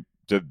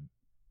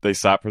they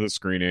sat for the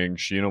screening.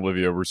 She and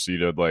Olivia were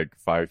seated like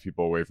 5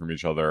 people away from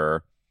each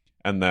other,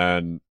 and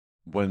then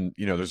when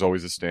there's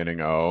always a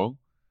standing O.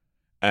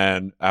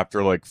 And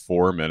after like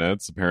 4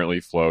 minutes,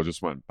 apparently Flo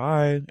just went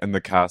bye, and the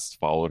cast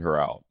followed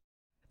her out.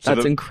 So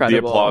that's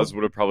incredible. The applause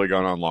would have probably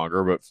gone on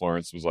longer, but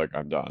Florence was like,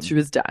 I'm done. She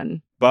was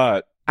done.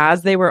 But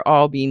as they were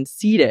all being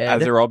seated,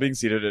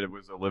 it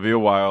was Olivia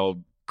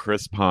Wilde,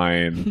 Chris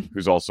Pine,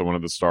 who's also one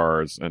of the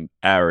stars, and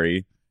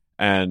Ari.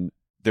 And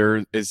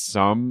there is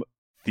some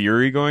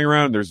theory going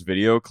around. There's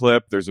video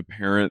clip. There's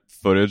apparent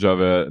footage of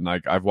it. And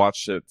like, I've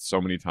watched it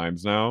so many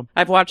times now.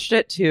 I've watched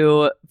it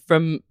too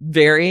from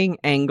varying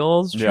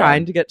angles,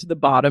 trying to get to the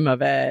bottom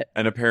of it.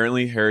 And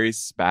apparently Harry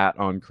spat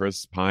on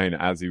Chris Pine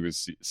as he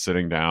was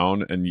sitting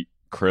down. And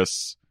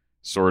Chris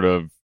sort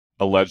of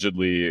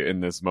allegedly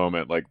in this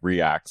moment like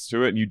reacts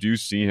to it. And you do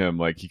see him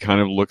like he kind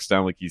of looks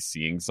down like he's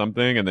seeing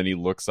something. And then he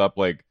looks up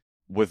like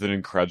with an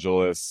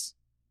incredulous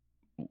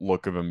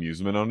look of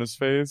amusement on his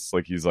face,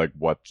 like he's like,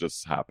 what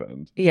just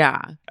happened? Yeah.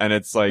 And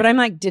it's like, but I'm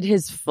like, did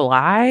his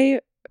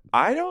fly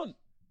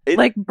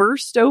like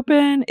burst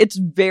open? It's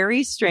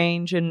very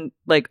strange and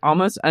like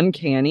almost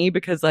uncanny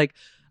because like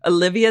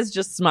Olivia's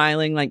just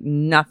smiling like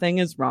nothing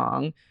is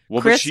wrong.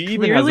 Well, Chris but she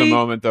even has a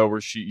moment though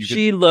where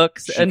she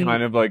looks she and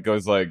kind of like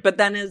goes like, but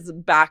then is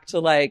back to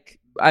like,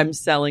 I'm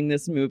selling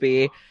this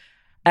movie.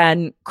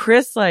 And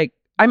Chris, like,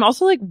 I'm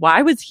also like,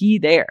 why was he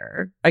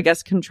there? I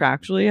guess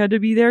contractually had to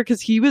be there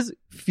because he was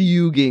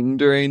fuging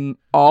during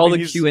all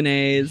the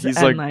Q&As. He's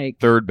and like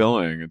third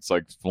billing. It's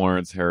like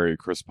Florence, Harry,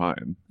 Chris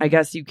Pine. I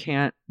guess you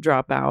can't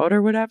drop out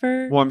or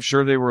whatever. Well, I'm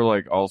sure they were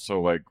like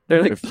also like,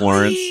 they're like, if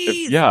Florence,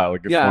 if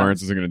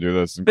Florence isn't going to do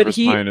this, and but Chris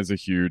Pine is a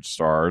huge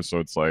star, so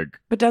it's like.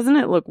 But doesn't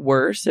it look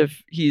worse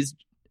if he's?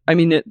 I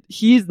mean,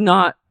 he's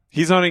not.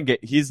 He's not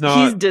engaged. He's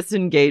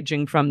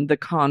disengaging from the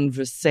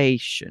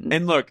conversation.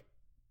 And look,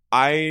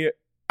 I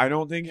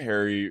don't think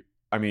Harry.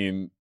 I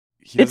mean,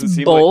 it's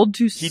bold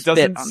to. He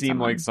doesn't seem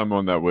like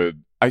someone that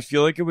would. I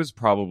feel like it was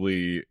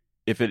probably,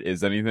 if it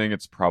is anything,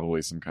 it's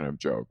probably some kind of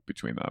joke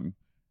between them.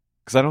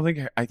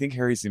 Because I think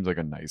Harry seems like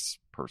a nice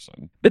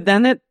person. But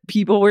then that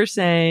people were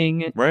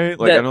saying, right?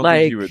 Like, I don't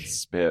think he would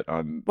spit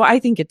on. Well, I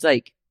think it's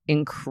like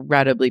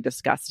incredibly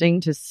disgusting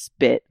to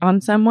spit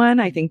on someone.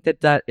 I think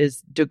that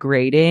is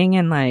degrading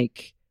and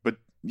like.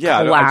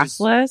 Yeah,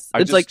 classless.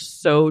 It's like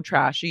so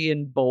trashy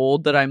and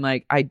bold that I'm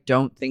like, I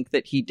don't think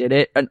that he did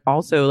it. And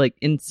also like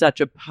in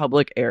such a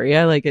public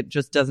area, like it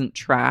just doesn't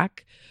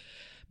track.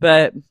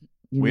 But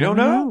we don't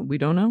know. We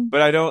don't know.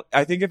 But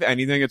I think if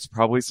anything, it's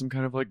probably some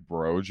kind of like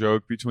bro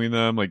joke between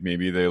them. Like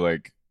maybe they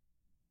like,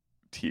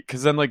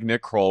 because then like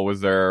Nick Kroll was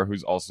there,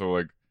 who's also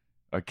like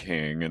a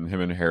king, and him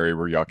and Harry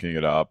were yucking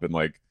it up. And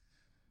like,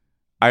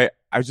 I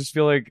just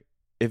feel like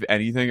if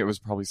anything, it was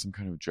probably some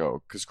kind of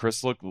joke. Because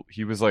Chris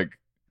he was like,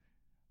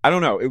 I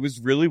don't know. It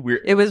was really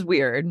weird. It was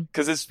weird.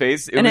 Because his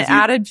face... it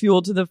added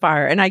fuel to the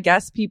fire. And I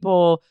guess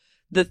people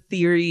the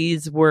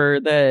theories were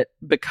that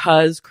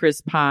because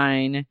Chris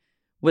Pine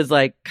was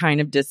like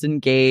kind of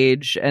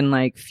disengaged and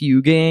like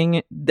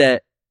fuging,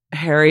 that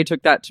Harry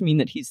took that to mean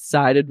that he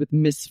sided with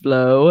Miss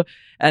Flo,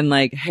 and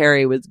like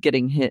Harry was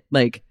getting hit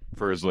like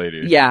for his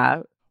lady.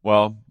 Yeah.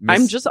 Well,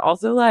 I'm just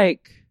also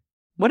like,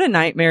 what a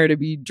nightmare to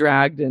be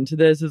dragged into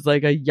this as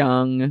like a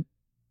young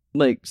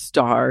like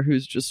star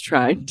who's just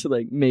trying to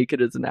like make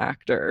it as an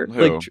actor.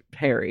 Who? Like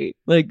Harry,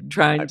 like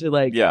trying to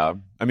like yeah.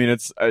 I mean,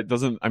 it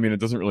doesn't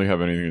really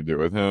have anything to do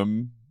with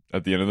him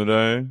at the end of the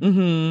day.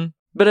 Mm-hmm.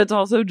 But it's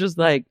also just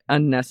like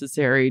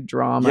unnecessary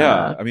drama.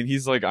 Yeah, I mean,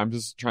 he's like, I'm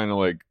just trying to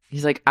like.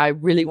 He's like, I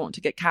really want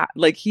to get cast.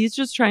 Like, he's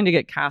just trying to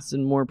get cast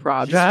in more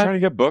projects. He's trying to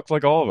get booked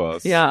like all of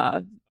us. Yeah.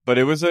 But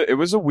it was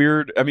a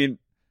weird. I mean,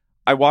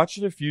 I watched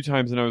it a few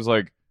times and I was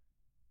like,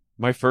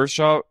 my first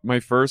time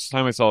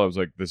I saw it, I was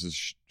like, this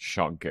is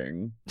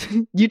shunking.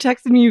 You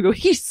texted me, you go,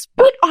 he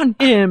spit on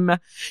him.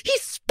 He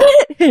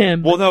spit at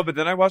him. Well, no, but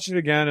then I watched it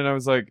again and I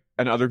was like,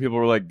 and other people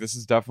were like, this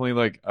is definitely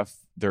like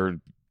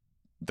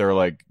they're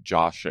like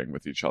joshing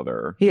with each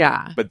other.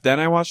 Yeah. But then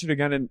I watched it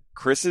again and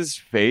Chris's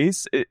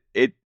face,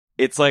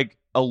 it's like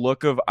a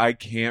look of I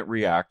can't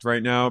react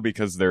right now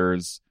because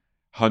there's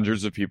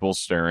hundreds of people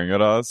staring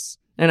at us.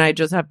 And I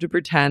just have to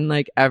pretend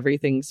like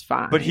everything's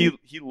fine. But he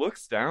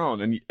looks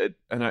down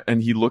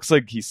and he looks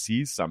like he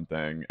sees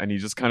something and he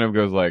just kind of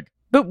goes like.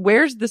 But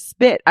where's the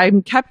spit? I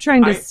kept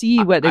trying to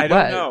see what it I don't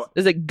was. know.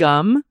 Is it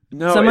gum?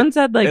 No. Someone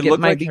said like it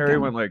looked might like be Harry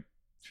gum. went like.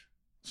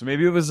 So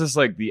maybe it was just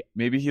like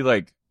maybe he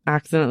like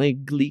accidentally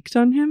gleeked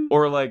on him,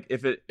 or like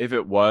if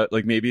it was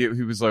like maybe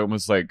he was like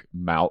almost like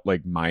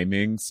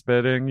miming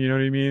spitting. You know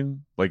what I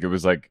mean? Like it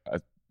was like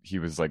he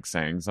was like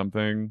saying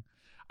something.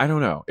 I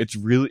don't know.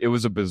 It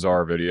was a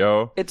bizarre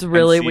video. It's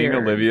really and seeing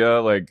weird. Olivia,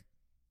 like,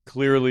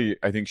 clearly,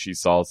 I think she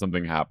saw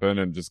something happen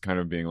and just kind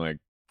of being like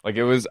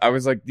I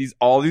was like,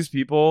 all these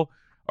people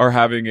are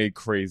having a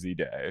crazy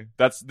day.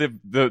 That's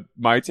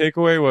my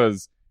takeaway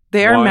was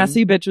they are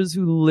messy bitches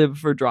who live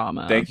for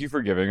drama. Thank you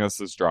for giving us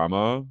this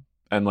drama.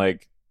 And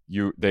like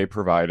they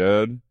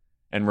provided,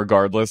 and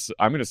regardless,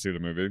 I'm going to see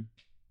the movie.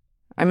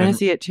 I'm going to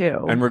see it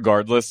too. And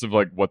regardless of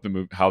like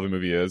how the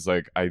movie is,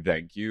 like, I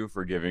thank you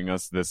for giving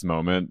us this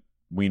moment.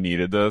 We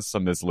needed this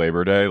on this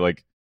Labor Day.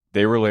 Like,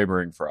 they were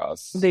laboring for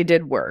us. They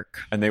did work.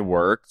 And they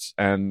worked,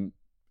 and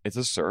it's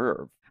a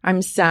serve.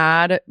 I'm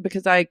sad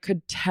because I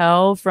could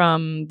tell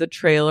from the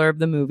trailer of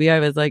the movie, I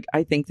was like,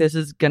 I think this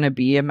is going to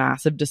be a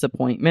massive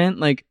disappointment.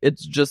 Like,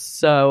 it's just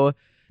so,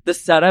 the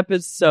setup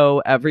is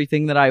so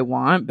everything that I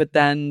want. But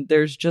then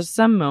there's just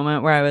some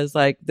moment where I was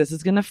like, this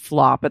is going to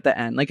flop at the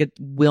end. Like, it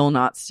will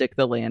not stick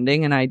the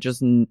landing.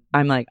 And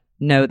I'm like,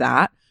 know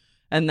that.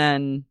 And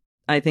then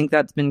I think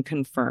that's been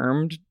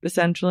confirmed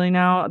essentially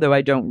now, though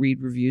I don't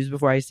read reviews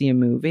before I see a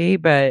movie,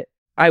 but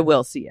I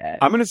will see it.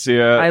 I'm going to see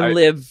it. I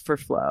live for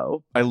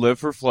Flo. I live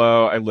for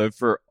Flo. I live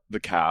for the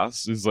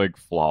cast is like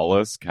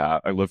flawless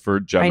cat. I live for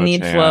Gemma I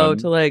need Chan. Flo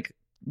to like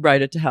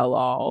write it to hell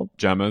all.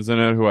 Gemma's in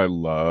it, who I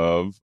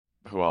love.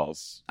 Who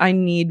else? I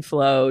need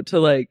Flo to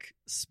like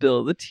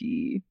spill the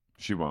tea.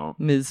 She won't.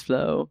 Ms.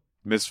 Flo.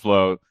 Miss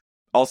Flo.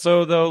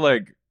 Also, though,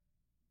 like,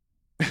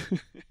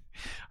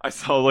 I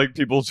saw like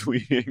people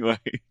tweeting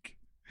like,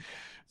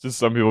 just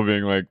some people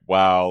being like,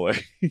 wow,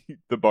 like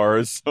the bar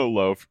is so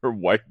low for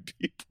white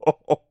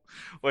people.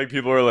 Like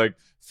people are like,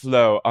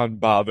 Flo,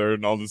 unbothered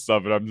and all this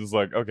stuff. And I'm just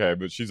like, okay,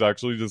 but she's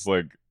actually just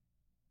like,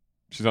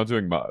 she's not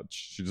doing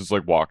much. She's just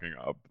like walking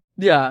up.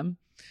 Yeah.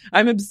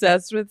 I'm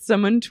obsessed with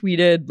someone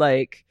tweeted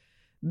like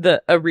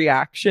a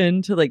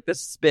reaction to like the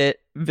spit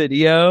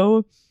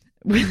video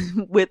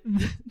with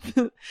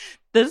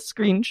the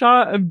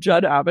screenshot of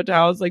Judd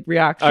Apatow's like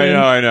reaction.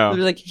 I know.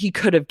 They're like, he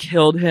could have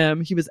killed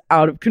him. He was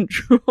out of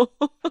control.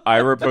 I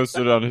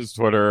reposted on his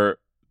Twitter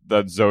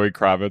that Zoe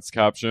Kravitz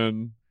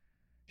caption.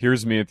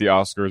 Here's me at the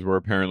Oscars where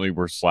apparently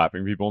we're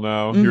slapping people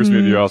now. Here's me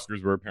at the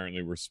Oscars where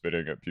apparently we're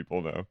spitting at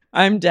people now.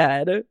 I'm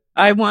dead.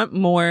 I want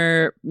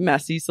more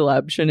messy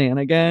celeb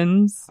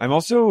shenanigans. I'm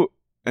also,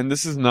 and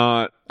this is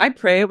not... I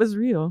pray it was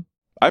real.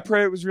 I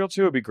pray it was real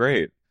too. It'd be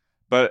great.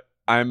 But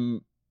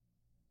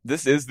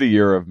this is the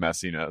year of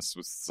messiness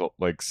with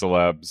like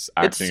celebs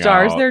acting out. It's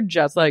stars they're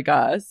just like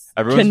us.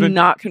 Everyone's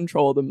cannot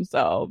control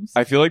themselves.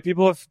 I feel like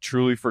people have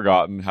truly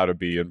forgotten how to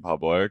be in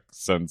public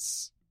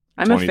since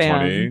I'm a 2020,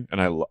 fan.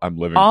 and I'm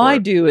living All for I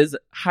it. do is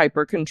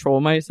hyper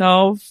control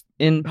myself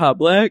in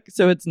public.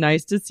 So it's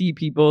nice to see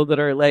people that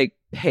are like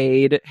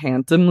paid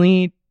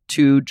handsomely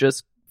to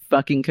just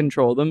fucking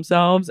control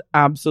themselves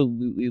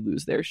absolutely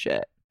lose their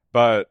shit.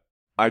 But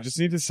I just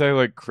need to say,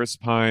 like, Chris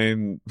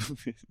Pine,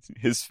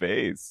 his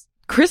face.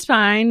 Chris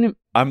Pine.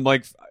 I'm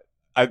like,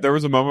 there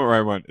was a moment where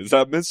I went, is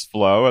that Miss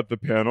Flo at the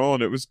panel?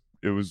 And it was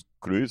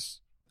Chris.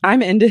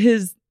 I'm into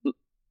his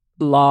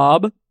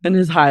lob and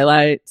his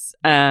highlights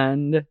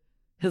and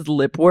his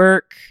lip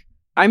work.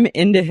 I'm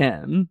into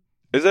him.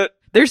 Is it?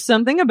 There's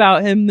something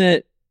about him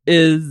that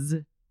is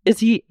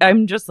he,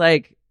 I'm just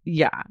like,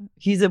 yeah,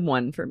 he's a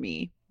one for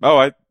me. Oh,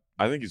 I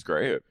think he's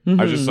great.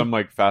 Mm-hmm. I'm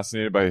like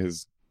fascinated by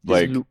his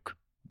like look.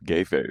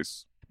 gay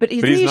face. But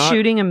isn't he's he not-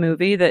 shooting a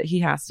movie that he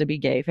has to be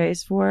gay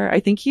face for? I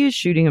think he is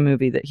shooting a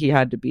movie that he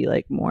had to be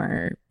like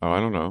more. Oh, I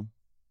don't know.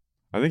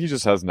 I think he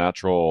just has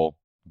natural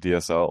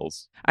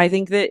DSLs. I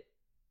think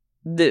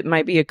that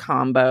might be a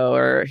combo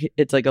or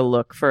it's like a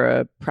look for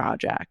a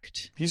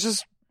project. He's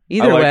just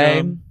Either I like way,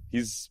 him.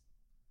 he's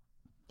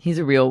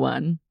a real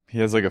one. He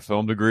has like a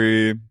film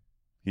degree.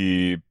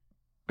 He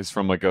is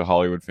from like a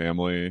Hollywood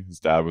family. His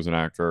dad was an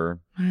actor.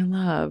 I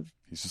love.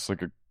 He's just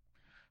like a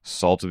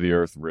salt of the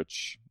earth,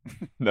 rich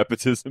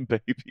nepotism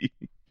baby.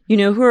 You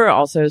know who are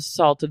also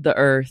salt of the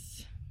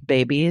earth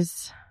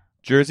babies?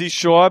 Jersey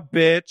Shore,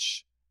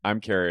 bitch. I'm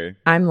Carrie,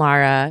 I'm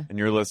Lara. and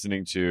you're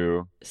listening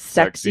to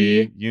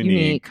Sexy,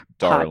 Unique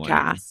Darling.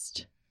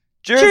 Podcast.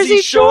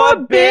 Jersey Shore,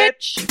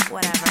 bitch.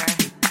 Whatever.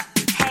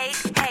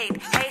 Hate, hate,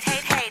 hate,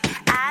 hate, hate.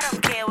 I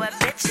don't care what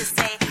bitches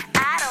say.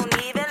 I don't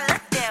even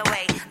look their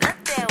way.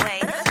 Look their way.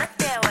 Look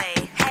their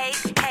way.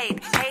 Hate, hate,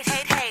 hate,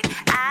 hate, hate.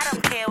 I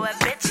don't care what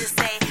bitches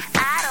say.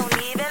 I don't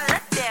even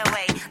look their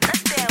way.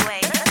 Look their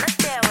way. Look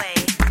their way.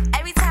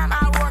 Every time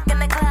I walk in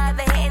the club,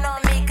 they hating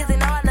on me 'cause they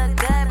know I look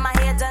good. My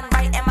hair done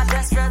right and my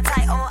dress real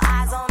tight. All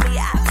eyes on me.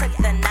 I took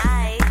the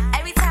night.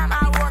 Every time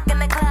I walk in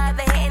the club,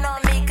 they hating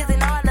on me 'cause they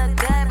know I look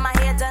good. My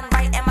hair done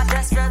right and my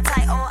dress real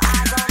tight. All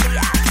eyes on me.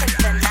 I took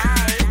the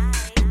night.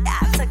 I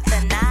took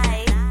the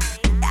night.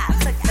 I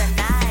took the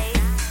night.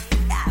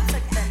 I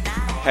took the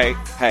night. Hey,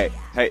 hey,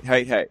 hey,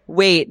 hey, hey.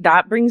 Wait,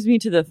 that brings me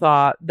to the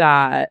thought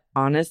that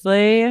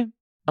honestly,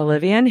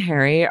 Olivia and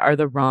Harry are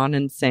the Ron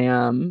and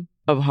Sam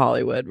of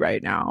Hollywood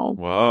right now.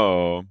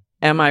 Whoa.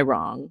 Am I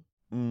wrong?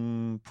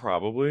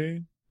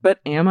 Probably. But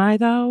am I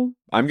though?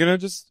 I'm gonna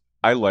just.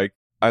 I like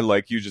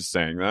you just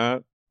saying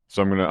that.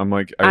 So I'm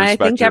like. I I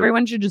respect think your-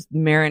 everyone should just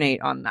marinate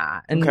on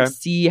that and Okay.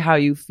 see how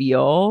you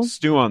feel.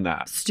 stew on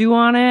that. Stew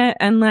on it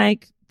and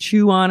like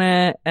chew on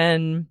it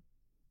and,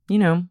 you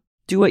know,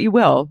 do what you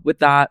will with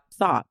that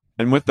thought.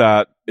 And with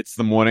that, it's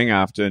the morning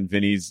after, and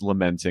Vinny's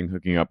lamenting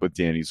hooking up with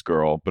Danny's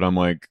girl. But I'm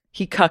like,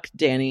 He cucked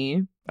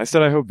Danny. I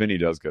said, I hope Vinny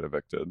does get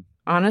evicted.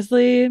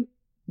 Honestly,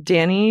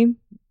 Danny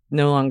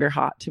no longer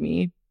hot to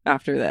me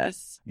after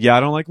this. Yeah, I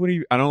don't like what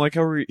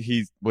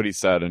he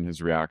said in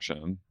his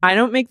reaction. I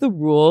don't make the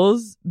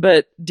rules,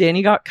 but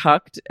Danny got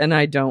cucked and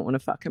I don't want to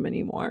fuck him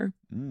anymore.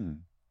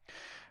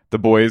 The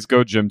boys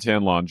go gym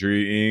tan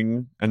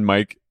laundrying, and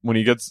Mike, when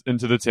he steps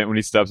into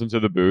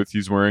the booth,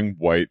 he's wearing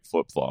white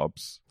flip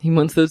flops. He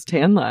wants those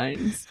tan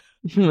lines.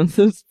 He wants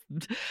those.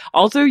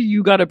 Also,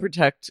 you got to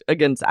protect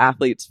against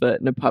athlete's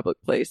foot in a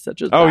public place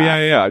such as Oh that.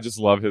 yeah. I just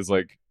love his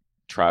like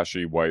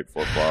trashy white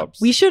flip flops.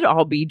 We should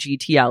all be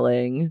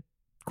GTLing,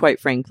 quite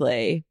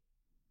frankly.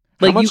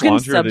 How Like much you can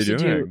laundry are they substitute.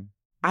 doing?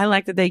 I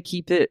like that they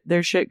keep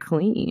their shit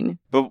clean.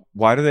 But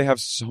why do they have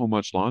so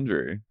much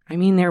laundry? I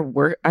mean,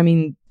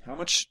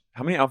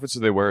 How many outfits do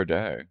they wear a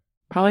day?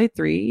 probably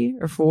 3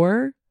 or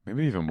 4,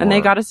 Maybe even more. and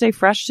they got to stay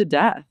fresh to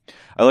death.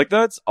 I like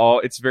that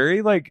it's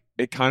very like,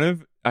 it kind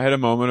of, I had a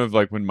moment of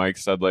like when Mike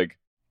said like,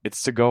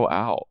 it's to go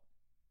out.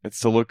 It's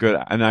to look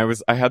good. And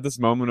I had this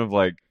moment of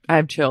like, I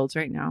have chills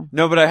right now.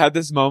 no, but I had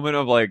this moment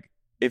of like,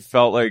 it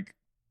felt like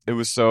it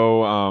was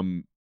so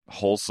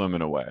wholesome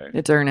in a way.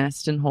 It's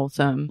earnest and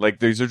wholesome. Like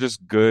these are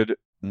just good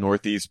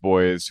Northeast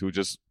boys who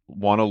just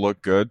want to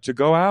look good to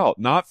go out,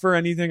 not for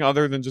anything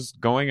other than just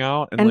going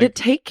out and and like,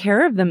 to take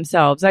care of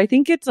themselves. I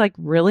think it's like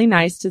really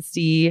nice to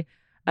see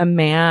a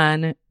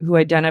man who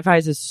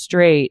identifies as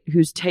straight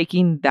who's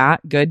taking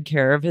that good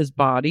care of his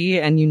body,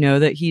 and you know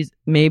that he's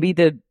maybe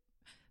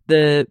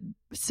the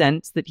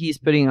scents that he's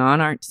putting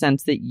on aren't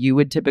scents that you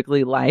would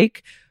typically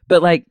like,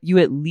 but like you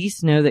at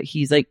least know that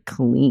he's like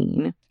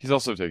clean. he's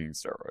also taking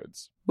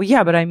steroids. Well,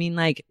 yeah, but I mean,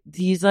 like,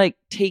 he's like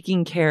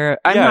taking care.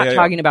 I'm Yeah, not yeah,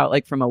 talking about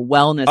like from a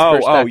wellness Oh,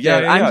 perspective. yeah,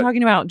 yeah, I'm yeah.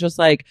 talking about just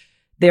like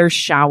they're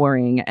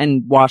showering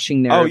and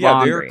washing their Yeah,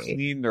 laundry. they're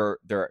clean.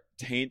 Their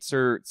taints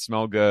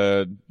smell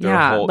good. Their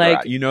Yeah,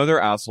 like, their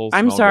assholes.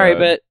 I'm smell sorry, good.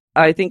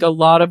 but I think a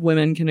lot of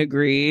women can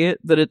agree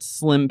that it's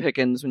slim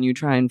pickings when you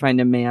try and find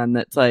a man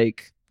that's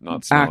like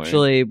not smelly.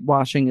 actually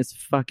washing his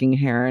fucking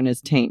hair and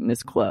his taint and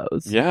his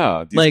clothes.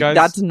 Yeah, these like guys,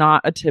 that's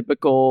not a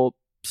typical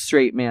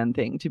straight man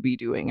thing to be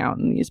doing out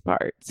in these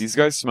parts. these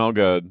guys smell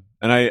good.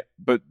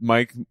 But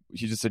Mike,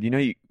 he just said,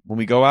 when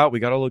we go out, we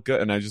gotta look good.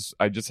 And I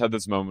just had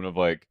this moment of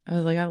like, I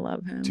was like, I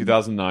love him.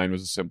 2009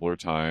 was a simpler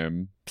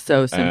time.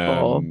 So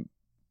simple. And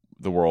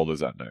the world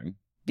is ending.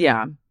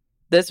 Yeah.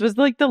 This was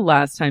like the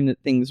last time that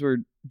things were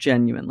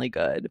genuinely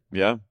good.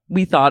 Yeah.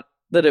 We thought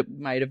that it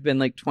might have been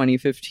like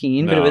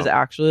 2015, but it No. was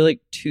actually like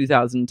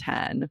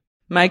 2010.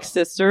 Mike's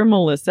sister,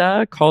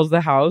 Melissa, calls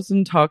the house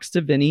and talks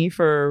to Vinny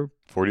for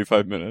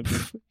 45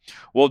 minutes.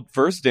 Well,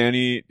 first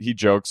Danny, he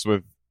jokes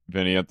with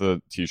Vinny at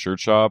the t-shirt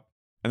shop.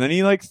 And then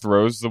he like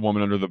throws the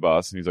woman under the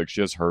bus and he's like,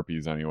 she has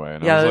herpes anyway.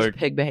 And yeah, I that was was like,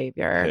 pig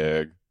behavior.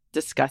 pig.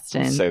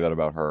 Disgusting. Don't say that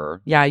about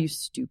her. Yeah, you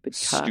stupid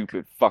cuck.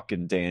 Stupid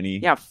fucking Danny.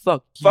 Yeah,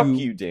 fuck you. Fuck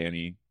you,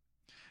 Danny.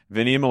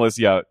 Vinny and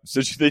Melissa, yeah.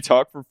 So they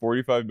talk for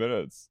 45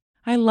 minutes.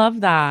 I love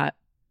that.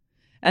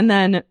 And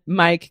then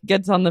Mike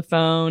gets on the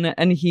phone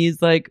and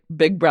he's like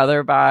big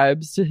brother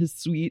vibes to his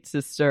sweet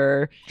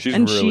sister. She's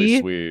and really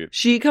sweet.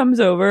 She comes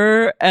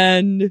over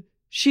and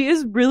she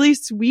is really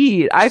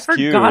sweet. I forgot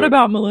cute.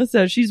 about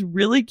Melissa. She's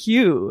really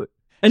cute.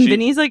 And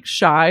Vinny's like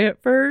shy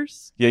at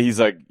first. Yeah, he's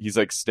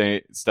like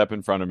step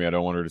in front of me. I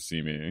don't want her to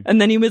see me. And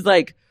then he was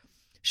like,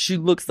 she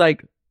looks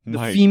like the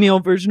Mike.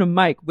 female version of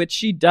Mike, which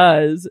she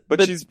does.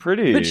 But she's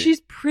pretty. But she's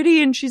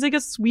pretty and she's like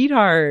a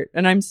sweetheart.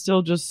 And I'm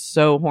still just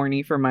so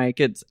horny for Mike.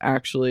 It's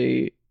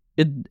actually,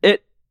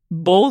 it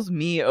bowls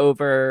me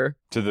over.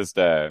 To this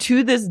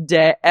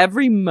day.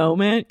 Every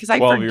moment, because I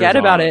 12 forget years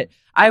about on. it.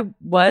 I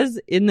was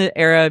in the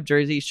era of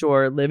Jersey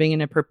Shore living in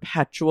a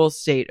perpetual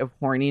state of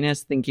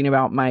horniness, thinking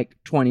about Mike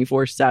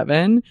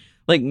 24/7,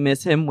 like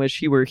miss him, wish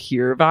he were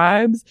here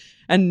vibes.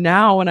 And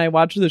now when I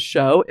watch the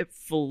show, it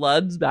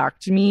floods back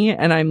to me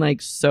and I'm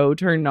like so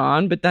turned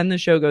on. But then the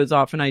show goes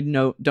off and I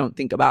don't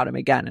think about him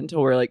again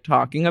until we're like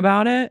talking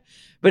about it.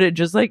 But it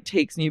just like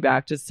takes me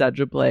back to such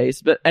a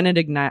place.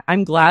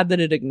 I'm glad that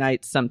it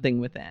ignites something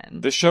within.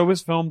 The show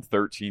was filmed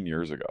 13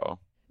 years ago.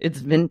 It's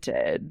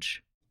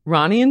vintage.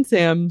 Ronnie and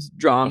Sam's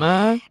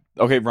drama.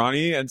 Okay,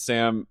 Ronnie and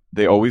Sam,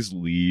 they always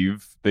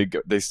leave.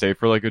 They stay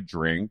for like a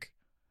drink.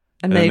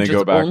 And then they they just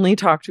go back. only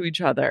talk to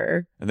each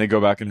other. And they go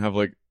back and have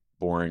like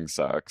boring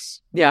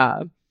sex.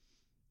 Yeah.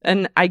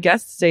 And I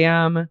guess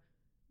Sam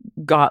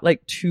got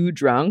like too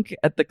drunk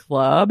at the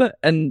club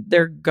and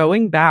they're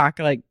going back,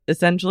 like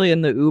essentially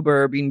in the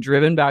Uber, being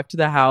driven back to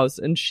the house.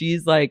 And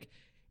she's like,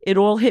 it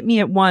all hit me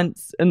at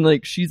once. And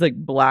like, she's like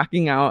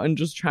blacking out and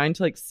just trying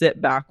to like sit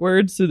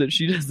backwards so that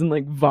she doesn't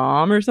like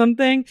vom or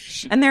something.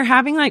 And they're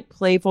having like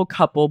playful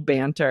couple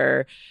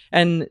banter.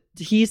 And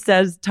he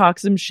talk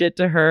some shit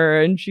to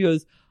her. And she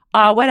goes,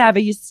 oh, whatever,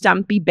 you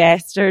stumpy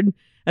bastard.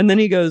 And then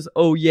he goes,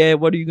 oh yeah,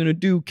 what are you gonna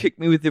do? Kick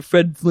me with your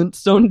Fred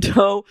Flintstone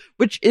toe?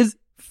 Which is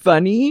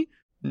funny.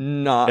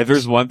 Not. If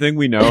there's one thing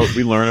we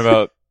learn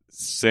about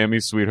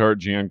Sammy's sweetheart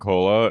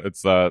Giancola,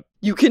 it's that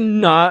you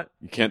cannot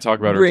you can't talk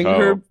about bring her toe.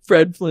 her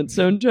Fred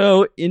Flintstone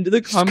toe into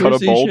the She's got a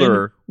conversation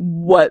boulder.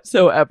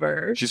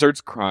 whatsoever. She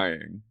starts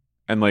crying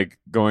and like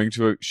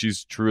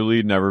she's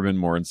truly never been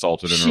more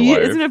insulted in She her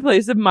life. is in a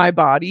place of my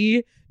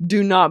body.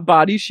 Do not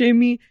body shame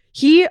me.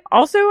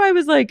 I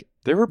was like,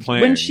 They were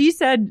playing. when she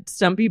said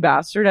stumpy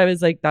bastard, I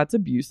was like, that's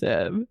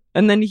abusive.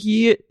 And then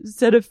he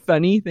said a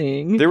funny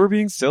thing. They were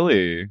being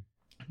silly.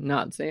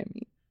 Not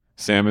Sammy.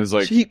 Sam is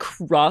like, She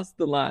crossed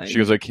the line. she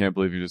goes, I can't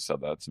believe you just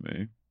said that to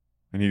me.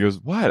 And he goes,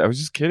 what? I was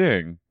just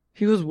kidding.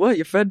 He goes, what?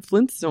 You're Fred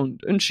Flintstone.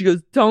 And she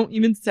goes, don't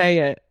even say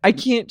it. I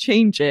can't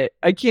change it.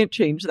 I can't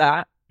change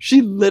that.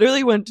 She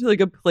literally went to like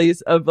a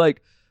place of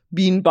like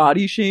being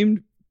body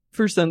shamed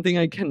for something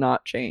I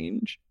cannot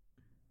change.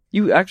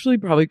 You actually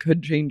probably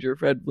could change your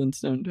Fred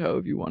Flintstone toe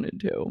if you wanted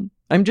to.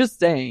 I'm just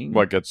saying.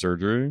 What, get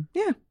surgery?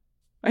 Yeah.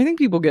 I think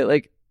people get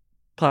like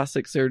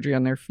plastic surgery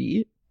on their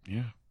feet.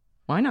 Yeah.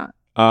 Why not?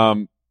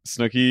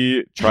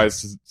 Snooki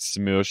tries to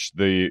smush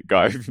the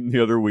guy from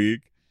the other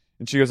week.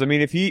 And she goes, I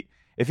mean, if he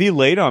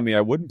laid on me,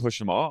 I wouldn't push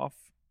him off.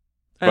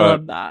 I But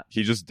love that.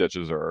 He just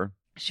ditches her.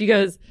 She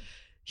goes,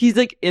 he's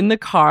like in the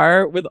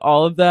car with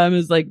all of them,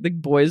 is like the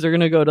boys are going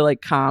to go to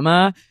like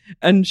Kama.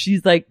 And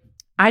she's like,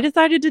 I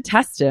decided to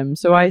test him.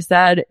 So I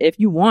said, if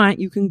you want,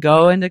 you can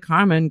go into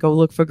Karma and go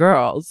look for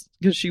girls.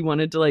 Because she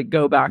wanted to like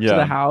go back to Yeah.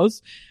 the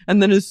house.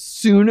 And then as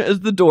soon as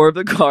the door of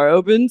the car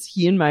opens,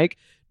 he and Mike,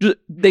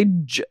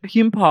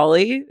 he and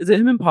Polly, is it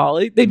him and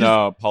Polly?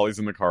 No, Polly's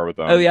in the car with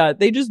them. Oh yeah,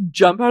 they just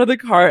jump out of the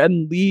car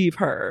and leave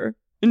her.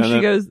 And she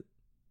then- goes,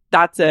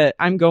 that's it.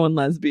 I'm going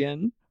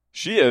lesbian.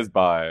 She is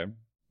bi.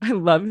 I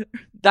love it.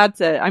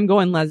 That's it. I'm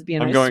going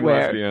lesbian. I'm I going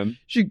swear. lesbian.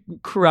 She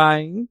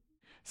crying.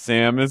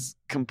 Sam is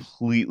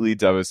completely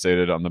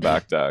devastated on the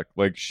back deck.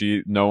 Like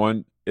no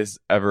one has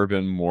ever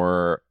been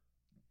more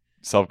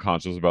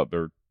self-conscious about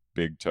their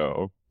big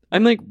toe.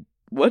 I'm like,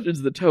 what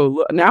does the toe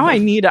look? Now I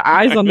need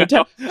eyes on the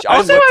toe. I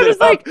Also, looked I it was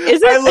up. like,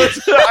 is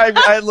it?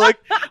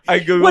 I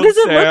googled What does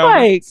it look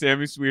like?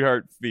 Sammy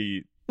Sweetheart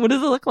feet. What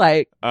does it look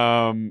like?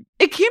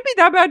 It can't be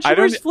that bad. She I don't-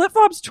 wears flip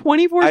flops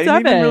 24/7. I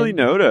didn't even really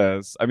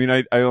notice. I mean,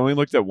 I only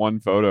looked at one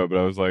photo, but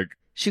I was like,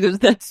 She goes,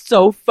 that's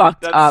so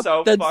fucked up.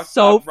 That's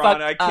so up, Ron.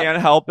 fucked I up.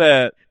 can't help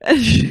it.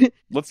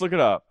 Let's look it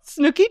up.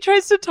 Snooki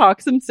tries to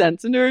talk some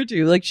sense into her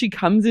too. Like she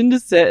comes in to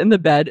sit in the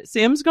bed.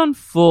 Sam's gone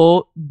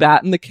full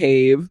bat in the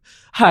cave,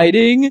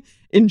 hiding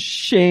in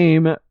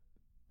shame.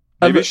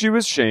 Maybe she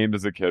was shamed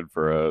as a kid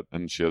for it,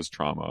 and she has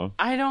trauma.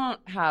 I don't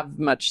have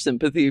much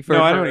sympathy for No,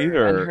 her I don't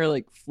either. and her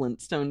like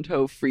Flintstone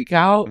toe freak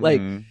out.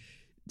 Like Mhm.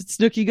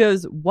 Snooki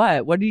goes,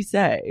 what? What did he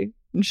say?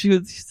 And she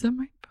goes, he said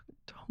my fucking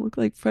toe look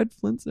like Fred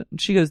Flintstone.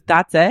 And she goes,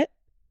 that's it?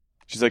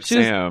 She's like, She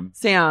was- Sam.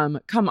 Sam,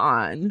 come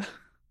on.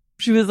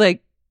 She was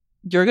like,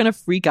 you're gonna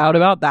freak out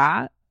about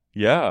that?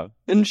 Yeah.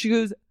 And she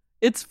goes,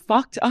 it's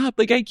fucked up.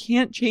 Like, I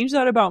can't change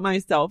that about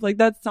myself. Like,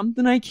 that's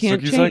something I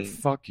can't Snooki's change. like,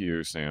 fuck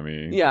you,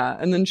 Sammy. Yeah,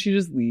 and then she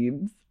just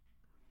leaves.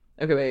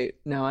 Okay, wait.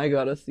 Now I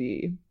gotta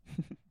see.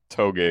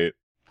 Toegate.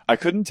 I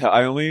couldn't tell.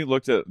 I only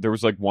looked at, there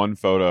was like one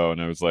photo,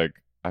 and I was like,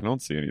 I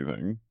don't see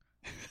anything.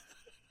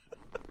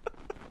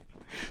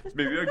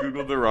 Maybe I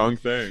googled the wrong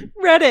thing.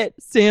 Reddit.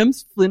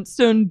 Sam's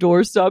Flintstone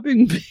door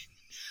stopping.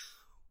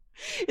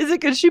 Is it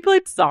because she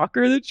played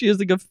soccer that she has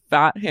like a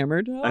fat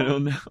hammer toe? I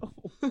don't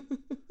know.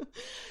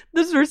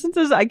 This person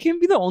says, I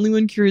can't be the only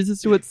one curious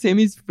as to what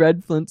Sammy's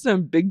Fred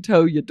Flintstone big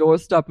toe, your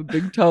doorstop a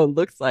big toe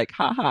looks like.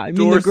 Haha. I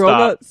mean, the girl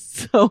got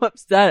so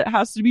upset. It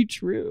has to be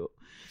true.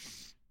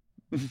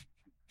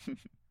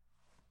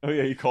 Oh,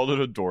 yeah, he called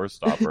it a door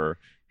stopper.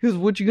 He goes,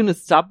 what, you going to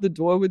stop the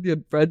door with your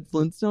Fred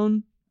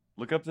Flintstone?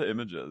 Look up the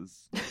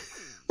images.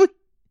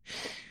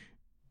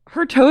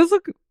 Her toes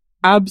look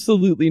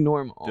absolutely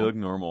normal. They look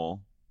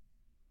normal.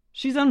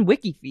 She's on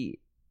WikiFeet.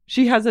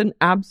 She has an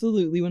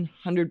absolutely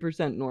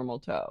 100% normal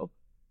toe.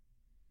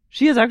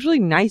 She has actually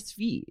nice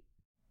feet.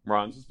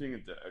 Ron's just being a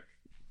dick.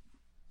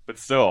 But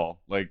still,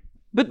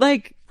 But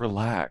like,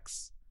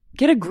 relax.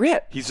 get a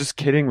grip. He's just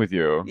kidding with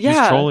you.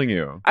 Yeah. He's trolling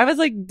you. I was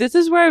like, this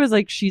is where I was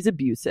like, she's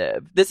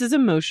abusive. This is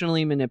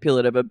emotionally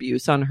manipulative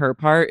abuse on her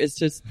part, is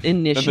to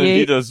And then he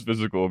initiate. does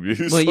physical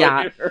abuse. Well,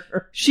 yeah.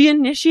 later. She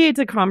initiates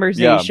a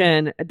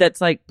conversation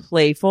that's like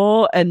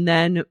playful, and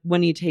then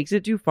when he takes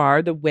it too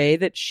far, the way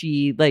that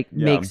she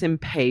makes him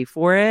pay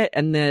for it,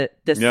 and the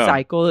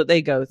cycle that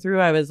they go through,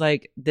 I was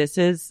like, this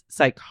is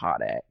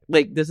psychotic.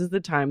 Like, this is the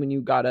time when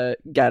you gotta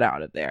get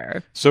out of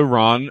there. So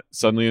Ron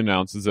suddenly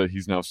announces that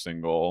he's now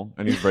single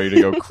and he's ready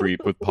to go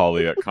creep with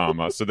Polly at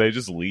Comma. So they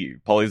just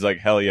leave. Polly's like,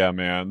 hell yeah,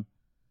 man.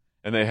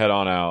 And they head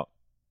on out.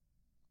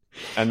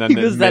 And then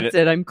Because that's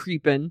it, I'm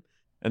creeping.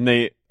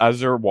 And as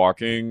they're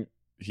walking,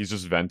 he's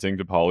just venting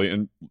to Polly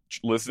and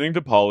listening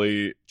to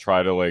Polly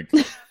try to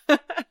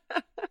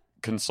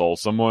console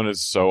someone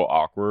is so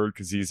awkward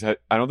because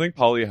I don't think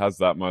Polly has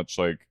that much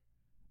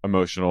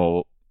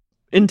emotional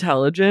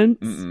intelligence.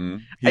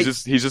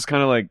 He's just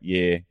kind of like,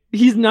 yeah.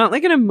 He's not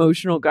like an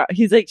emotional guy.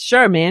 He's like,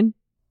 sure, man.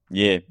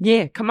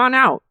 Yeah, come on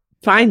out.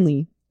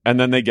 Finally. And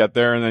then they get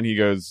there and then he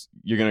goes,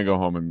 you're going to go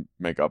home and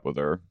make up with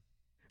her.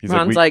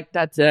 Ron's like,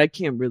 that's it. I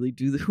can't really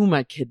do this. Who am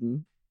I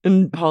kidding?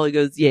 And Polly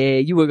goes, yeah,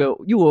 you were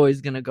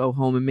always going to go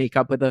home and make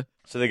up with her.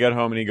 So they get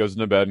home and he goes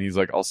into bed and he's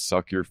like, I'll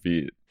suck your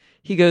feet.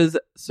 He goes,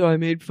 so I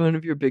made fun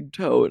of your big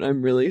toe and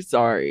I'm really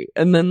sorry.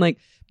 And then and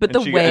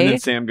then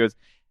Sam goes,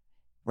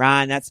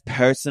 Ron, that's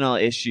personal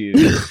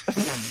issues.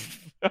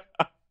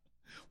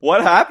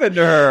 What happened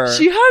to her?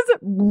 She has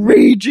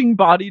raging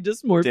body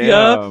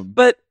dysmorphia,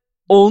 but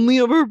only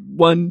over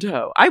one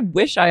toe. I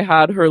wish I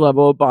had her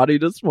level of body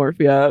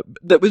dysmorphia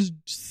that was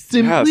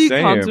simply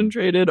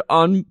concentrated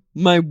on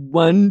my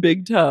one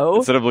big toe.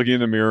 Instead of looking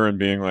in the mirror and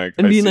being like,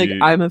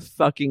 I'm a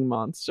fucking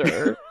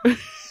monster.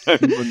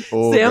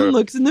 Sam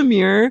looks in the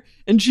mirror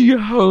and she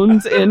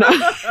hones in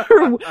on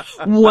her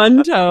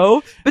one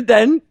toe, but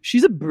then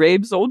she's a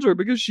brave soldier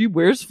because she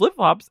wears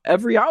flip-flops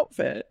every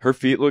outfit. Her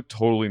feet look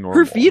totally normal.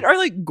 Her feet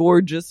are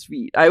gorgeous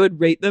feet. I would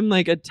rate them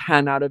a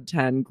 10 out of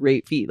 10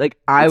 great feet.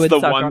 I would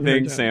suck on her toe. The one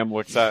thing Sam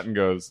looks at and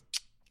goes,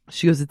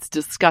 she goes, it's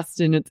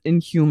disgusting, it's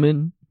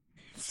inhuman.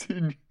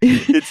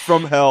 It's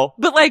from hell.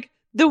 But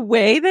the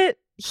way that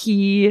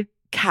he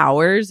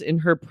cowers in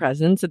her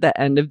presence at the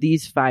end of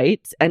these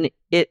fights, and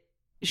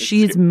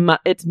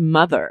it's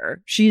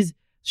mother. She's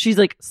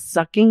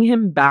sucking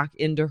him back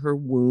into her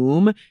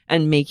womb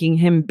and making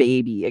him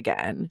baby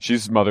again.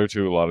 She's mother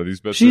to a lot of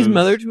these bitches. She's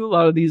mother to a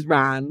lot of these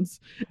Rans.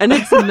 And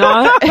it's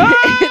not,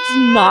 it's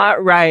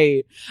not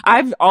right.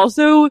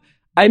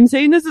 I'm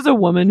saying this as a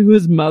woman who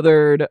has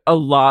mothered a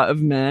lot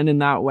of men in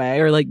that way,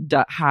 or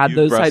had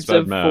those types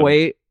of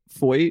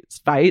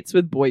fights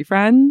with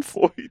boyfriends.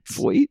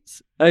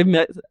 Foits.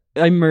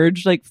 I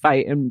merged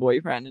fight and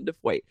boyfriend into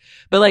foit.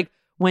 But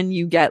when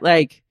you get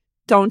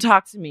don't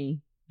talk to me,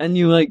 and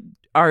you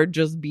are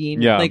just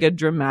being a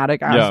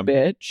dramatic ass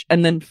bitch,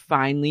 and then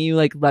finally you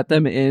let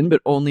them in,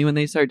 but only when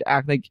they start to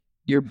act like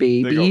your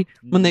baby.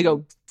 When they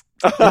go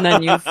and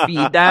then you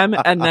feed them,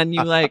 and then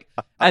you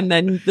and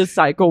then the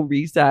cycle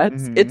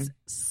resets. Mm-hmm. It's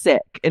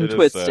sick and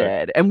twisted,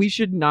 sick. And we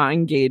should not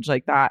engage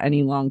like that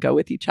any longer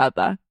with each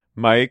other.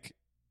 Mike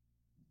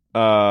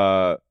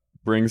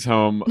brings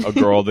home a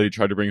girl that he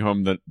tried to bring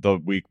home the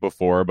week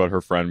before, but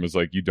her friend was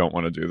like, you don't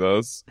want to do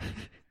this.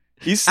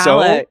 He's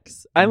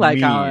Alex. I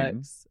like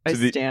Alex. I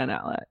stan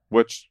Alex.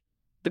 Which?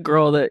 The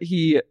girl that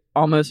he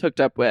almost hooked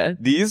up with.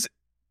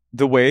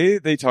 The way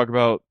they talk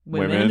about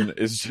women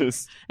is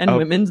just... and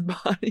women's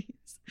bodies.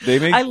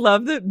 I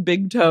love that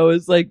big toe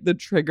is the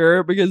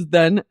trigger, because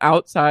then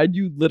outside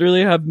you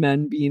literally have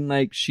men being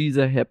like, she's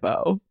a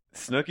hippo.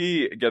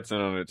 Snooki gets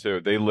in on it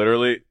too.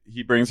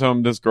 He brings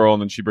home this girl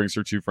and then she brings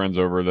her two friends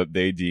over that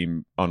they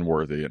deem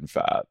unworthy and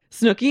fat.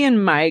 Snooki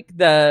and Mike,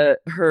 her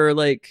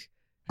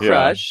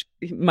crush.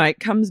 Yeah. Mike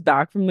comes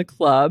back from the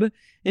club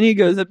and he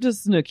goes up to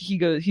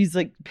Snooki. He's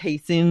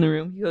pacing in the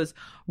room. He goes,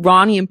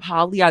 Ronnie and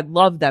Polly, I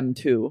love them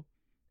too.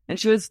 And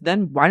she goes,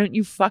 then why don't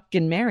you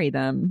fucking marry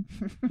them?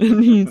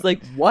 And he's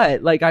like,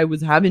 what? I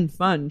was having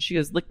fun. She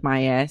goes, lick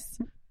my ass.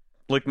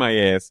 Lick my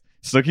ass.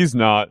 Snooki's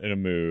not in a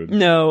mood.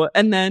 No.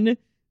 And then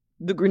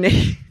the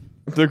grenade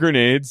The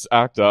grenades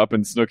act up,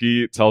 and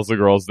Snooki tells the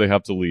girls they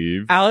have to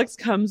leave. Alex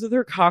comes with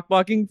her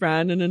cock-blocking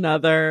friend and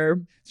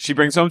another. She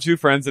brings home 2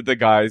 friends that the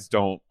guys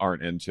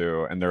aren't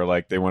into, and they're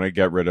like, they want to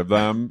get rid of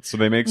them. So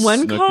they make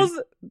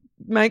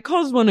Mike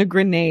calls one a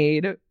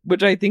grenade,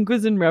 which I think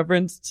was in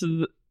reference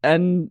to,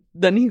 and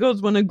then he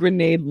calls one a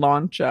grenade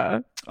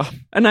launcher. Oh.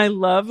 And I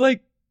love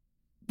like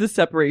the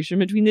separation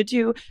between the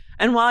two.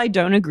 And while I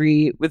don't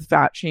agree with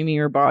fat shaming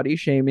or body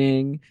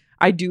shaming,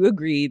 I do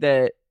agree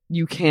that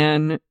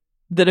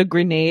that a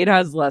grenade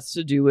has less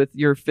to do with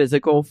your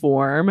physical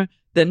form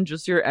than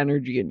just your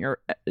energy and your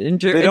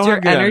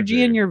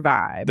energy and your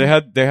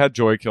vibe. They had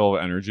joy kill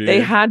energy. They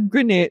had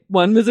grenade.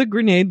 One was a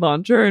grenade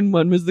launcher and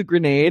one was the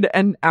grenade.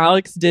 And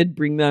Alex did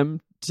bring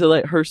them to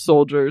like her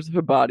soldiers,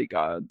 her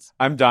bodyguards.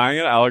 I'm dying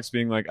at Alex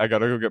being like, I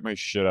gotta go get my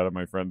shit out of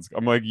my friends.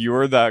 I'm like, you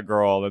are that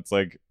girl that's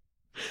like,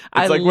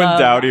 it's like when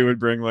Dowdy would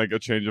bring like a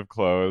change of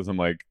clothes and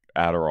like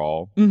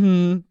Adderall.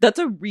 Mm-hmm. That's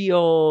a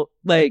real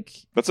like.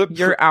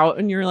 You're out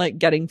and you're like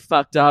getting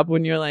fucked up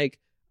when you're like,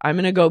 I'm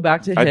gonna go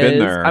back to his. I've been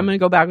there. I'm gonna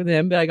go back with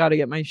him, but I gotta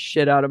get my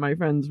shit out of my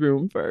friend's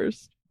room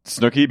first.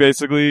 Snooki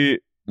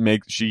basically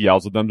she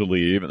yells at them to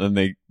leave, and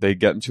then they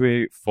get into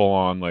a full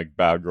on like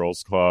bad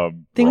girls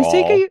club. Things brawl.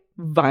 take a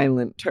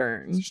violent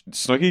turn.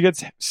 Snooki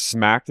gets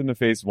smacked in the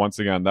face once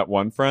again. That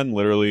one friend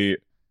literally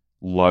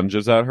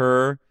lunges at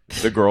her.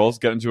 The girls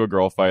get into a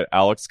girl fight.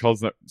 Alex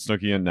calls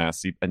Snooki a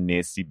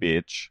nasty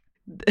bitch.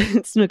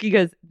 Snooki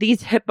goes,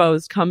 these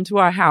hippos come to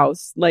our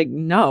house. Like,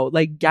 no,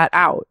 like, get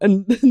out.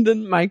 And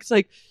then Mike's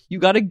like, you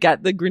got to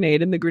get the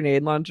grenade and the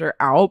grenade launcher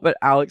out, but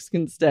Alex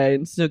can stay.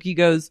 And Snooki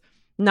goes,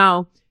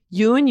 no,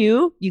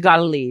 you got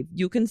to leave.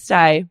 You can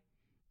stay.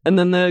 And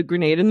then the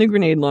grenade and the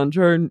grenade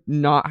launcher are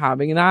not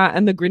having that.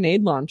 And the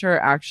grenade launcher,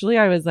 actually,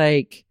 I was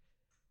like,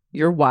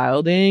 you're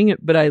wilding,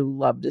 but I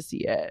love to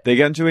see it. They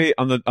get into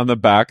on the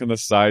back and the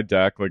side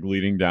deck, like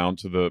leading down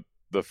to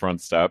the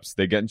front steps.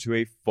 They get into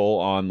a full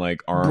on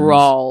like arms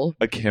brawl,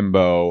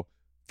 akimbo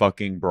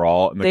fucking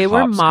brawl. And they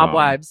were mob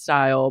wives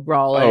style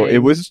brawling. Oh, it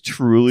was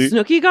truly.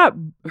 Snooki got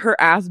her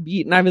ass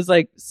beat, and I was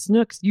like,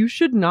 Snooks, you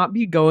should not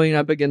be going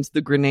up against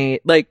the grenade.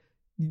 Like,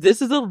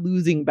 this is a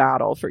losing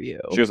battle for you.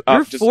 She was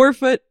You're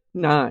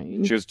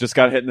 4'9". She was just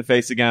got hit in the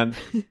face again.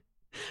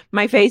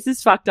 My face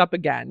is fucked up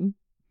again.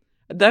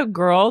 That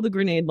girl, the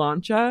grenade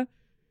launcher,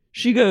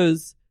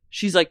 she's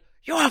like,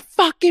 you're a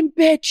fucking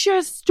bitch. You're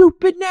a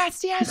stupid,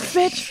 nasty ass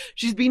bitch.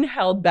 She's being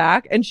held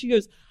back and she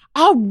goes,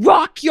 I'll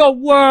rock your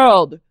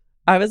world.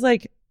 I was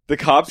like, the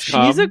cops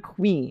come. She's a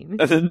queen.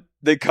 And then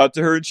they cut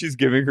to her and she's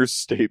giving her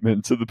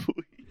statement to the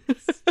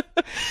police.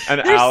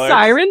 And there's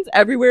sirens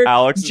everywhere.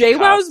 Alex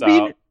JWoww's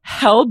being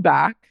held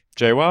back.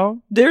 JWoww?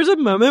 There's a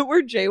moment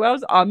where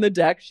JWoww's on the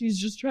deck. She's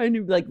just trying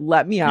to like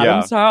let me out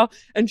him style.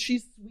 And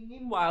she's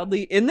swinging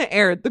wildly in the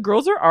air. The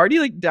girls are already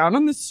like down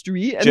on the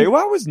street. And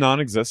JWoww was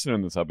non-existent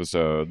in this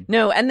episode.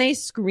 No, and they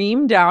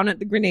scream down at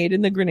the grenade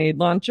and the grenade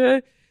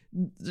launcher.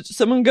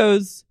 Sammy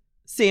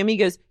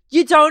goes,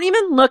 you don't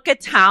even look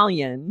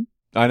Italian.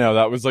 I know,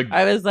 that was like...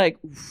 I was like...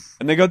 Oof.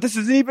 And they go, this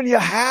isn't even your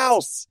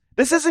house.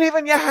 This isn't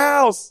even your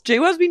house.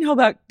 JWoww's being held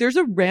back. There's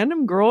a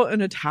random girl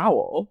in a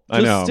towel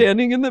just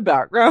standing in the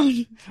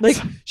background. Like,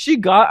 she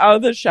got out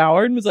of the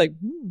shower and was like,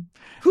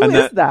 who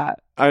is that?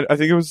 I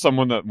think it was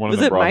someone that one of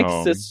them brought home.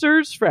 Was it Mike's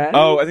sister's friend?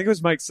 Oh, I think it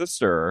was Mike's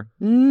sister.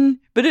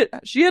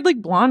 But she had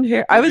like blonde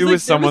hair. It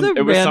was someone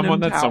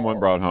that someone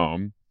brought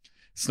home.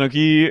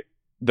 Snooki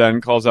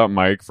then calls out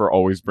Mike for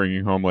always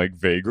bringing home like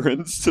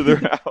vagrants to their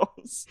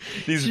house.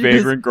 These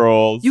vagrant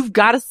girls. You've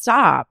got to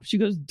stop. She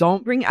goes,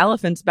 don't bring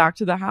elephants back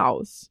to the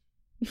house.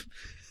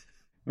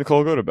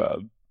 Nicole, go to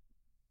bed.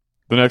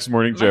 The next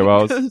morning,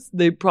 JWoww's.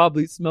 They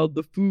probably smelled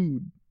the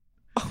food.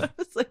 I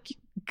was like,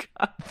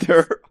 God.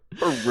 They're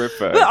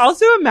horrific. But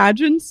also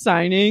imagine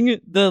signing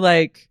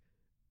the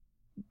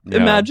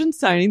imagine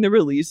signing the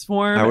release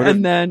form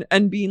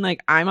and being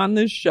like, I'm on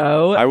this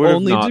show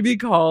only to be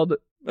called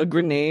a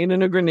grenade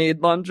and a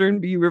grenade launcher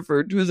and be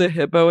referred to as a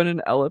hippo and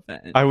an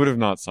elephant. I would have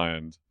not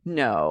signed.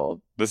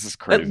 No. This is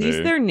crazy. At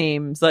least their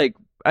names, like,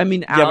 I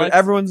mean, Alex... Yeah, but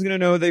everyone's going to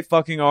know they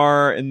fucking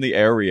are in the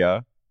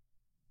area.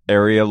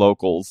 Area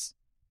locals.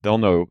 They'll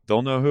know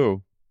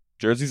who.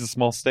 Jersey's a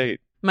small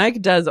state.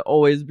 Mike does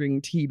always bring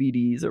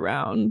TBDs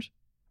around.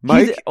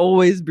 He's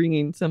always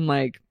bringing some,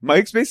 like,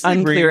 Mike's basically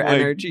unclear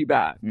bringing, energy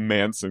back.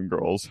 Manson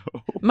girls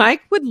home.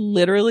 Mike would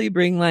literally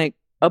bring, like,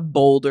 a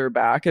boulder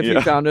back if he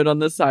found it on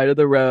the side of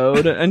the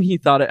road and he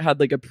thought it had,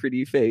 like, a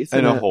pretty face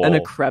and a hole and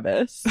a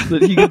crevice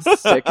that he could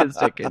stick his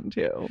dick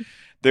into.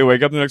 They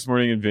wake up the next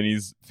morning and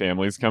Vinny's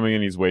family's coming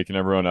and he's waking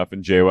everyone up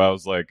and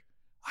JWoww's like,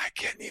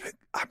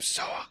 I'm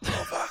so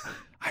hungover.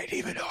 I didn't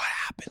even know what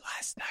happened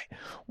last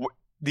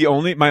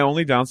night. My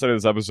only downside of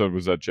this episode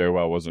was that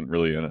JWoww wasn't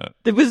really in it.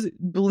 It was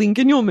blink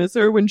and you'll miss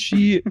her when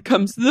she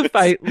comes to the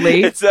fight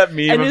late. It's that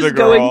meme of the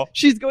girl.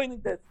 She's going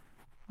like this.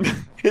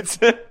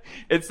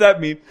 It's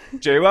that meme.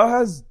 JWoww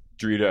has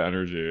Drita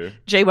energy.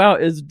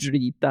 JWoww is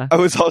Drita. I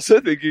was also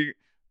thinking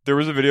there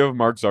was a video of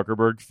Mark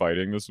Zuckerberg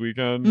fighting this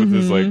weekend with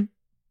his like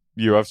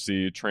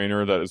UFC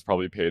trainer that is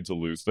probably paid to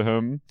lose to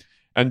him.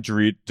 And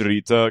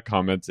Drita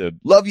commented,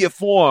 "Love your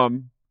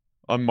form,"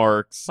 on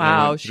Mark's. And I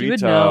Wow, went, she would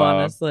 "Drita." know,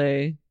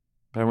 honestly.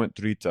 I went,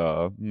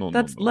 "Drita." No,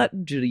 That's no. let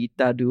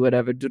Drita do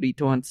whatever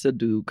Drita wants to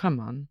do. Come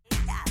on.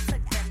 I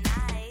took the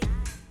night.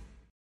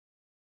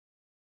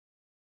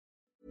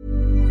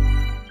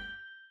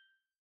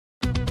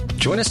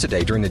 Join us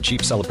today during the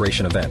Jeep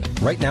Celebration event.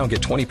 Right now, get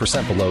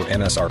 20% below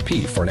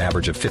MSRP for an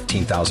average of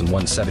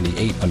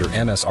 $15,178 under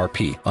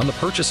MSRP on the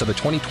purchase of a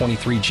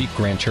 2023 Jeep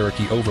Grand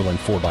Cherokee Overland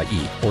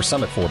 4xE or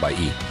Summit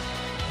 4xE.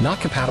 Not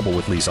compatible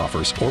with lease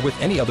offers or with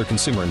any other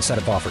consumer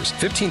incentive offers.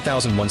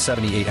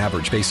 $15,178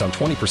 average based on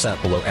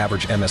 20% below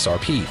average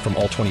MSRP from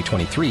all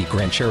 2023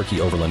 Grand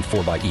Cherokee Overland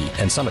 4xE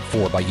and Summit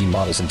 4xE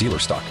models in dealer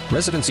stock.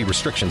 Residency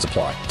restrictions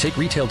apply. Take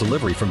retail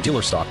delivery from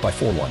dealer stock by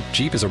 4/1.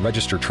 Jeep is a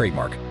registered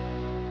trademark.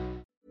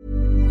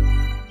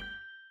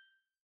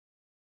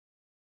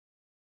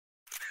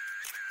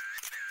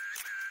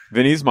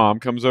 Vinny's mom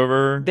comes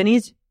over.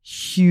 Vinny's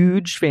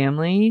huge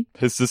family.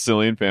 His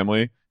Sicilian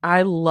family.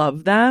 I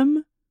love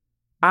them.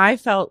 I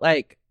felt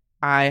like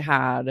I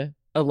had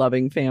a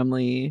loving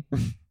family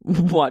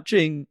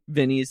watching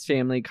Vinny's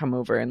family come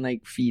over and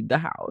like feed the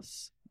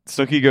house.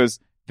 Snooki goes,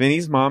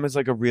 "Vinny's mom is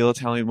like a real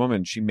Italian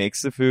woman. She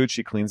makes the food,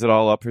 she cleans it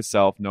all up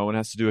herself. No one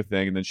has to do a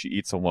thing, and then she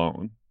eats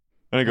alone."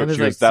 And I go, I was she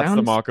goes, like, "That's the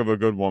sounds- mark of a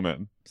good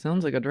woman."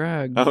 Sounds like a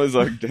drag. I was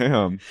like,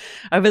 damn.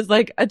 I was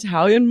like,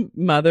 Italian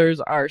mothers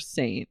are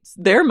saints.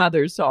 They're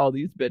mothers to all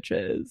these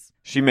bitches.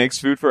 She makes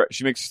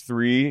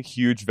 3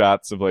 huge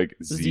vats of like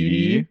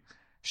ziti.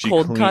 She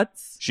Cold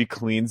cuts. She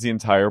cleans the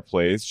entire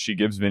place. She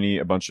gives Vinny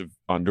a bunch of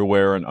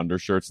underwear and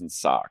undershirts and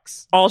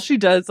socks. All she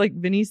does, like,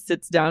 Vinny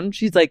sits down.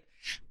 She's like,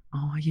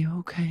 "Oh, are you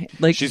okay?"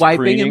 Like, She's wiping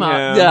preening him up.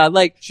 him. Yeah,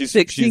 like She's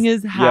fixing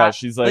his hat. Yeah,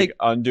 she's like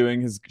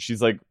undoing his.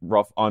 She's like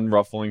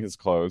unruffling his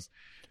clothes.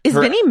 Is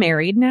her- Vinny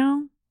married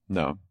now?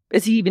 No,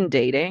 Is he even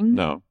dating?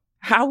 no.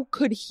 How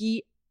could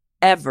he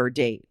ever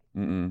date?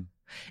 Mm-mm.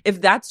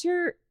 If that's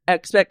your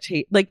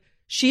expectation, like,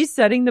 she's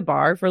setting the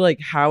bar for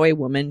like how a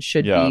woman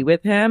should Yeah. be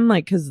with him,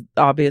 like, because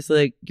obviously,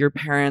 like, your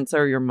parents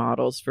are your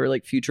models for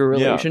like future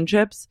Yeah.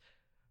 relationships.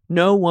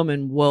 No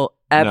woman will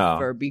No.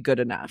 ever be good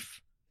enough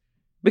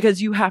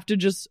because you have to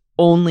just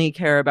only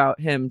care about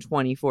him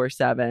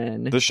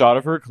 24/7. The shot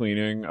of her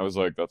cleaning, I was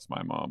like, "That's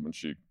my mom," when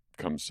she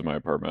comes to my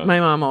apartment. My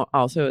mom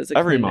also is a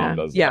Every cleaner. mom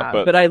does that, yeah,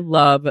 but- but I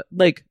love,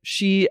 like,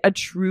 a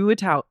true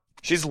Italian.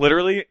 She's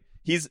literally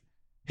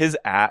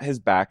his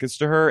back is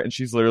to her, and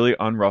she's literally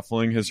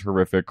unruffling his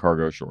horrific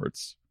cargo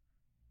shorts.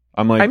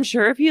 I'm like, I'm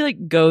sure if he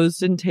like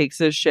goes and takes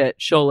his shit,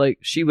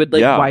 she would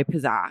like Yeah. wipe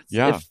his ass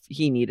Yeah. if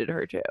he needed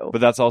her to. but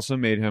that's also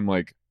made him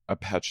like a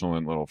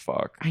petulant little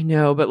fuck. I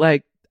know, but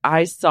like,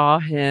 I saw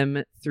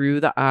him through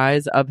the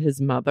eyes of his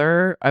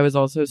mother. I was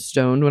also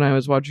stoned when I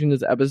was watching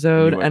this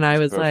episode, You went, and I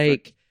was "Perfect."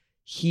 like,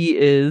 he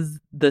is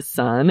the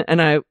son.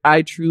 And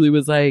I truly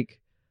was like,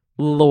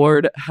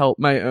 Lord help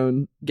my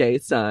own gay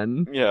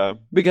son, Yeah.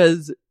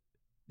 because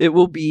it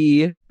will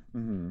be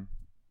Mm-hmm.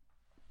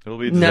 It'll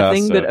be a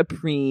nothing disaster. but a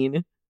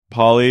preen.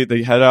 Polly,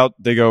 they head out.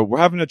 They go, "We're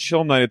having a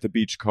chill night at the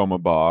Beachcomber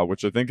Bar,"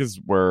 which I think is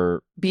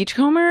where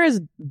Beachcomber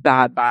is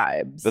bad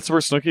vibes. that's where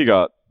Snooki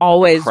got.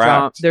 always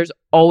drama. cracked. There's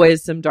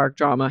always some dark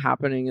drama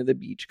happening in the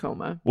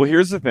Beachcomber. Well,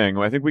 here's the thing.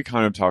 I think we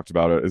kind of talked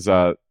about it. Is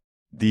that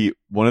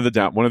one of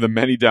the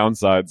many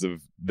downsides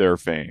of their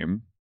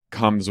fame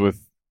comes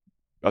with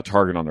a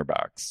target on their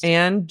backs,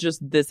 And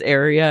just this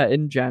area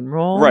in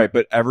general. right?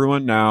 But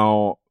everyone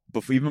now,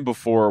 even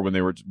before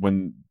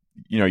when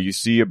you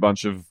see a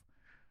bunch of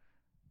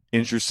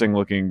interesting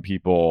looking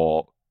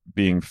people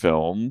being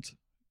filmed,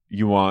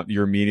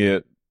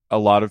 a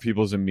lot of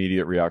people's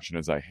immediate reaction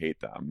is, "I hate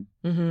them,"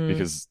 Mhm.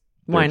 because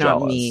Why they're not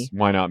jealous. me?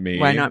 Why not me?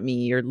 Why not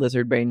me? Your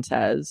lizard brain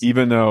says.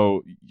 Even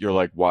though you're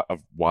like,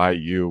 why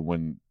you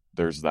when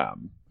there's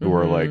them who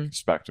are like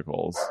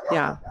spectacles?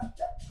 Yeah.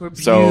 We're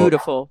So-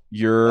 beautiful.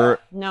 You're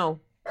No.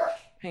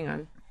 Hang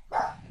on.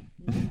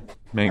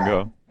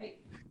 Mango.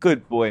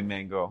 Good boy,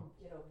 Mango.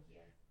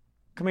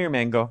 Come here,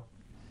 Mango.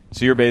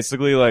 So you're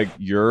basically like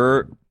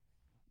your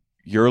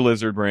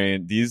lizard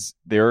brain.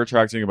 They're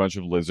attracting a bunch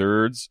of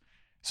lizards.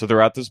 So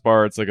they're at this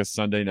bar. It's like a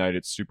Sunday night.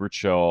 It's super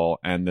chill,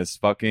 and this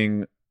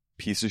fucking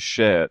piece of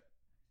shit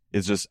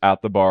is just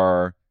at the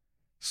bar,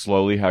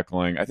 slowly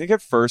heckling. I think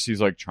at first he's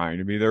like trying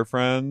to be their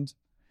friend,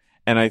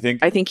 and I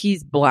think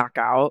he's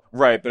blackout.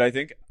 right, but I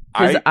think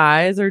His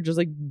eyes are just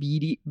like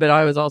beady. But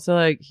I was also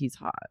like, he's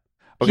hot.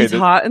 Okay, he's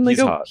hot and like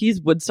he's hot. he's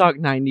Woodstock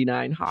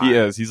 99 hot. He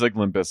is. He's like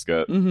Limp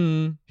Bizkit.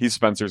 Mm-hmm. He's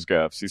Spencer's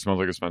Gifts. He smells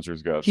like a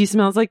Spencer's Gifts. He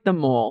smells like the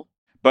mole.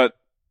 But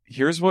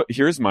here's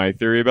my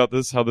theory about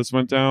this, how this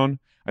went down.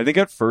 I think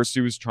at first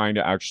he was trying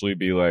to actually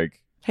be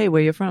like, Hey,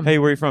 where you from? "Hey,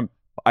 where are you from?"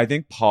 I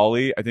think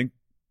Polly's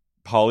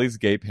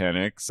gay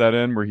panic set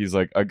in where he's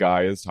like, "A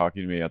guy is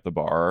talking to me at the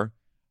bar.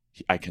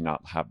 I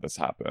cannot have this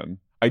happen."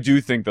 I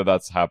do think that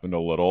that's happened a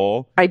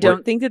little. I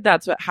don't think that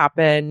that's what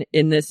happened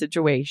in this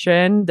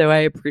situation, though I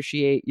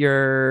appreciate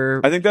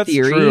your I think that's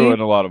theory. true in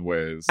a lot of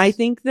ways. I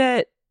think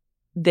that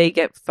they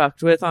get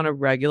fucked with on a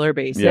regular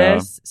basis.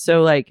 Yeah.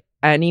 So, like,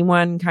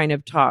 anyone kind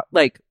of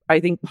I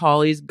think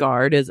Paulie's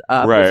guard is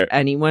up Right. if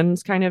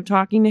anyone's kind of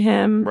talking to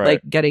him, Right.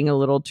 like getting a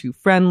little too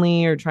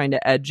friendly or trying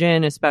to edge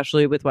in,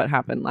 especially with what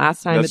happened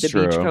last time That's at the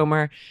true.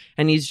 Beachcomber.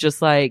 And he's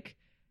just like,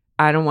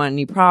 I don't want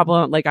any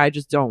problem. Like, I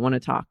just don't want to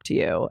talk to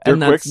you. They're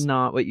And that's quick-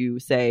 not what you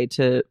say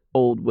to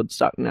old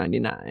Woodstock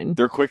 99.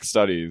 They're quick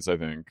studies, I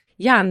think.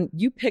 Yeah, and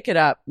you pick it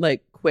up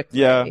like quickly.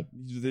 Yeah,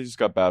 they just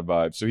got bad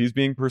vibes. So he's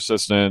being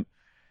persistent.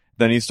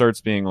 Then he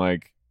starts being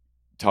like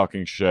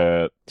talking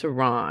shit To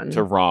Ron.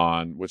 to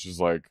Ron, which is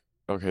like,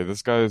 okay,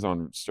 this guy is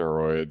on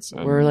steroids.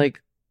 And Or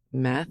like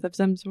meth of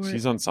some sort.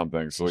 he's on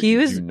something. So like, He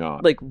was do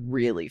not. like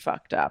really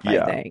fucked up,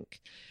 Yeah. I think.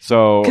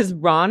 So Because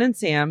Ron and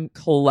Sam,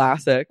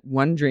 classic,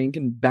 one drink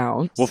and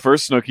bounce. well,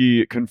 first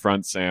Snooki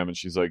confronts Sam, and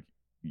she's like,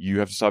 "You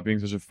have to stop being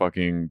such a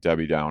fucking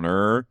Debbie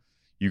Downer.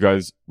 You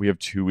guys, we have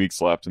 2 weeks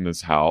left in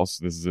this house.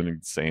 This is an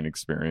insane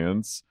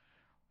experience."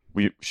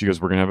 She goes,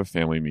 "We're gonna have a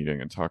family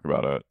meeting and talk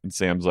about it." And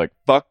Sam's like,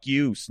 "Fuck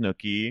you,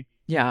 Snooki."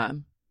 Yeah.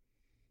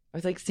 I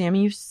was like,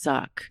 Sammy, you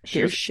suck. Get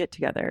your She- shit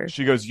together.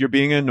 She goes, "You're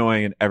being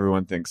annoying, and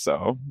everyone thinks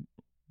so,"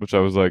 which I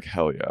was like,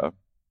 "Hell yeah!"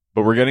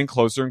 But we're getting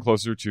closer and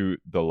closer to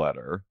the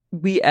letter,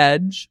 We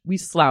edge, we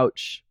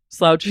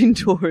slouching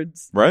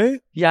towards.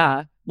 right?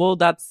 Yeah. Well,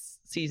 that's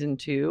season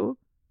 2.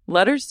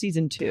 Letters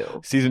season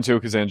 2, Season 2,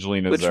 because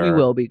Angelina's which there. we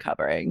will be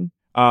covering.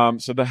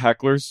 So the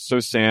hecklers, so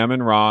Sam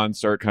and Ron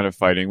start kind of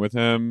fighting with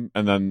him,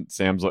 and then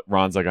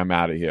Ron's like, "I'm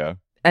out of here."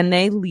 And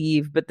they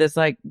leave, but this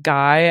like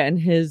guy and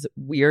his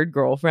weird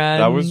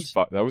girlfriend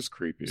That was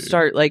creepy.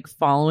 start like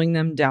following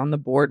them down the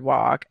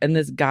boardwalk. And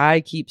this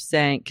guy keeps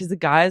saying, because the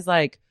guy's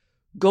like,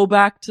 go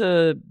back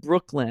to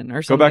Brooklyn or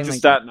Go something. back to like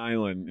Staten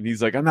Island, and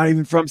he's like, "I'm not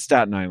even from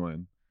Staten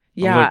Island."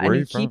 Yeah, like, "Where and are he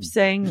you from?" keeps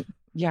saying,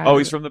 yeah. Oh,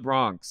 he's from the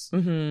Bronx.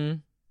 Mm-hmm.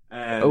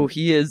 And, Oh,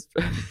 he is.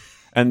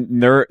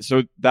 and they're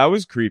so that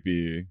was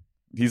creepy.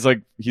 He's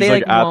like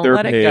They at won't their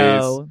let it pace.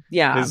 go.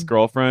 Yeah. His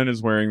girlfriend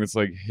is wearing this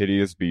like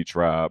hideous beach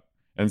wrap,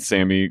 and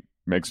Sammy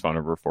makes fun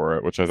of her for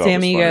it, which I thought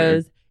Sammy was funny.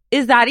 goes,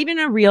 is that even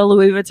a real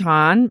Louis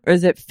Vuitton or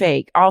is it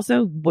fake?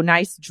 Also,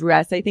 nice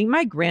dress. I think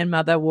my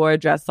grandmother wore a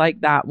dress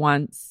like that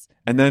once.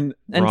 And then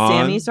And Ron,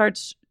 Sammy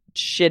starts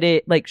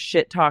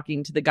shit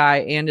talking to the guy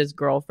and his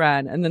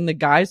girlfriend, and then the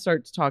guy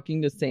starts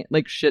talking to Sam,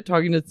 like shit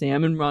talking to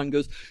Sam, and Ron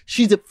goes,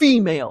 "She's a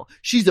female.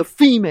 She's a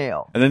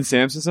female." and then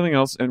Sam says something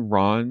else, and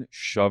Ron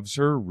shoves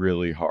her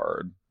really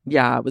hard,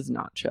 Yeah, it was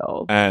not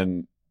chill.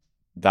 and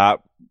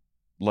that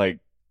like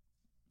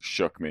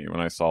shook me when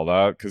I saw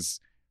that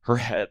because her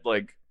head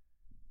like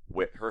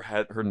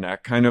her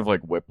neck kind of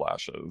like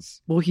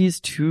whiplashes. Well, he's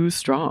too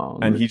strong,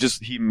 And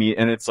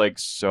and it's like,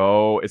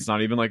 so it's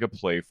not even like a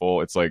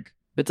playful, it's like,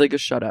 it's like a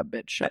shut up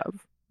bitch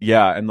shove.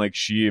 yeah. And like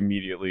she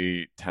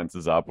immediately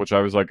tenses up, which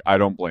I was like, I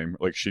don't blame her.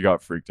 Like she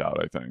got freaked out,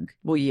 I think.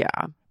 Well, yeah,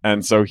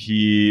 And so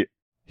he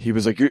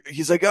was like,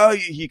 he's like, oh,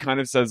 he kind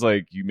of says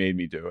like, you made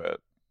me do it,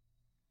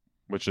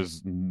 which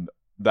is,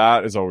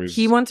 that is always,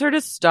 he wants her to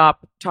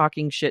stop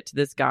talking shit to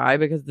this guy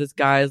because this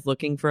guy is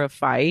looking for a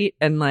fight,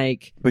 and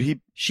like but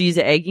she's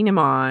egging him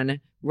on.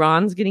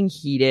 Ron's getting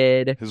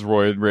heated. his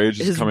roid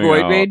rage is His coming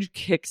roid out. rage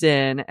kicks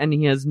in, and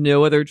he has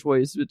no other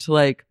choice but to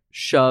like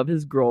shove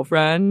his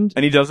girlfriend.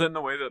 And he does it in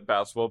the way that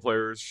basketball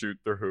players shoot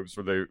their hoops,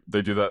 where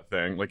they do that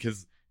thing. Like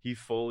he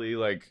fully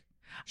like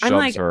I'm shoves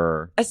like,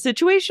 her. A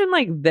situation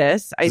like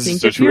this, I This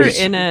is think a if you're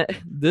situation.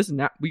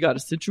 in we got a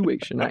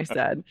situation, I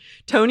said.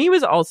 Tony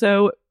was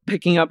also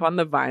picking up on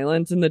the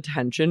violence and the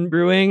tension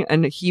brewing,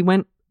 and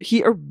he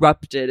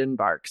erupted in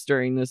barks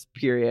during this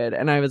period.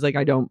 And I was like,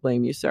 I don't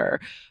blame you, sir.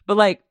 But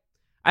like,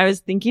 I was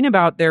thinking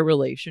about their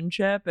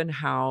relationship and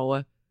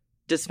how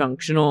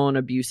dysfunctional and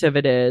abusive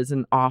it is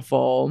and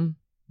awful.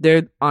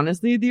 They're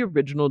honestly the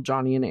original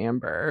Johnny and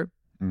Amber,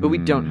 but we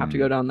don't have to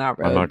go down that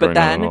Mm. I'm road. not But going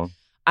down then at all.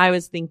 I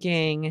was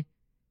thinking,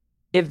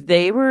 if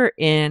they were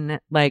in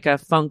like a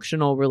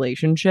functional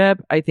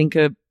relationship, I think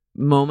a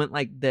moment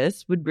like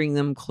this would bring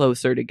them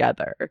closer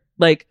together.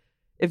 Like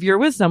if you're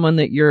with someone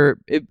that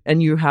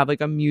and you have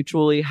like a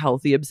mutually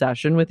healthy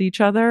obsession with each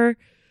other,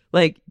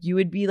 like you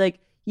would be like,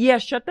 yeah,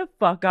 shut the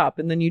fuck up.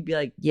 And then you'd be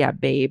like, yeah,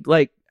 babe,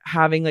 like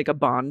having like a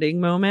bonding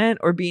moment,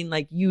 or being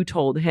like, you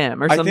told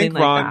him or I something think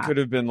like Ron that. could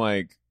have been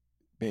like,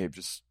 babe,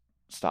 just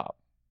stop.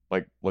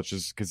 Like, let's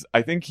just, because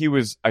I think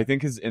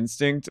his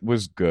instinct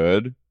was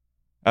good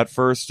at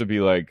first to be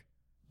like,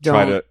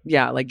 try to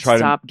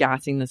stop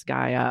gassing this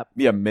guy up.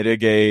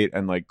 mitigate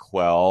and like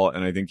quell.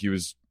 And I think he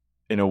was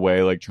in a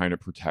way like trying to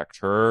protect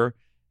her.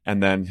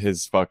 And then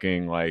his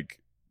fucking like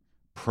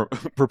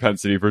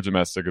propensity for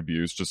domestic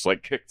abuse just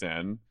like kicked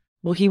in.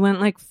 Well, he went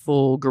like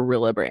full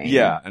gorilla brain.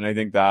 Yeah. And I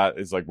think that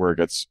is like where it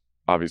gets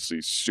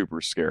obviously super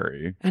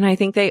scary. And I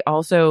think they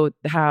also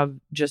have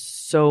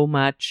just so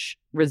much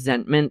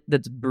resentment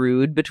that's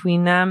brewed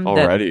between them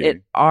Already. that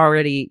it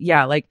already,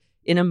 yeah, like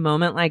in a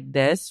moment like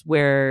this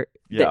where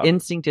Yeah. the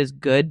instinct is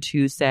good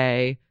to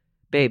say,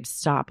 babe,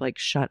 stop, like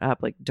shut up,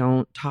 like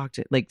don't talk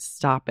to, like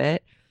stop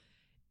it.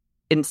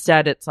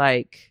 Instead, it's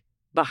like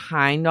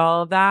behind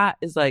all of that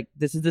is like,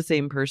 this is the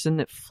same person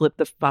that flipped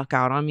the fuck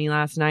out on me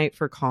last night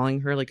for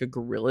calling her like a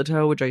gorilla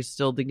toe, which I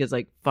still think is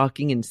like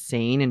fucking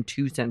insane and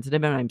too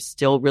sensitive. And I'm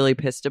still really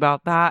pissed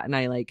about that.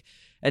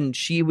 And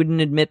she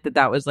wouldn't admit that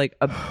that was like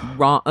a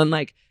wrong, and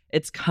like,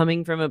 it's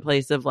coming from a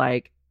place of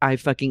like, I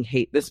fucking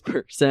hate this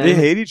person. They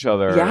hate each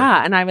other.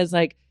 Yeah. And I was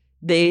like,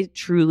 they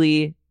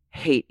truly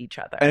hate each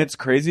other. And it's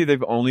crazy.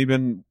 They've only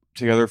been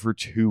together for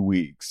 2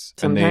 weeks.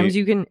 Sometimes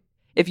you can,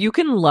 if you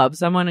can love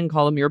someone and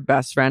call them your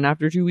best friend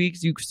after 2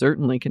 weeks, you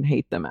certainly can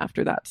hate them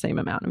after that same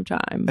amount of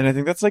time. And I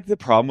think that's like the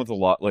problem with a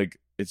lot. Like,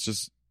 it's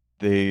just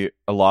a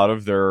lot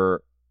of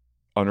their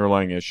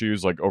underlying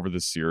issues, like over the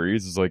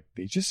series, is like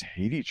they just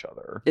hate each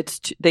other.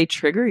 They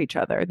trigger each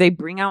other. They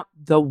bring out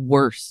the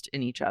worst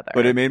in each other.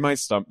 But it made my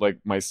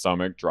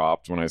stomach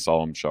dropped when I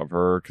saw him shove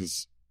her,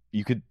 because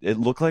it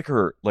looked like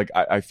her, like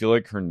I feel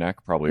like her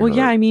neck probably hurt.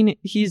 Yeah, I mean,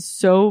 he's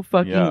so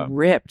fucking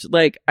ripped.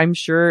 Like, I'm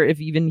sure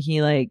if even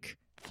he like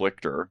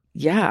flicked her.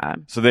 Yeah.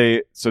 So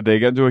they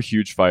get into a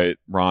huge fight.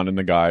 Ron and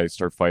the guy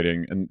start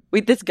fighting, and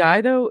wait, this guy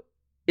though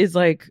is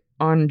like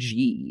on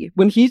G.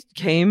 When he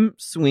came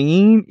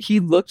swinging, he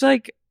looked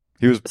like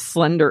he was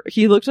slender.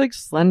 He looked like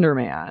Slender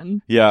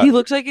Man. Yeah. He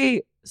looked like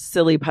a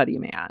silly putty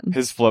man.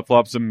 His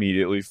flip-flops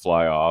immediately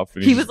fly off.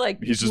 And he was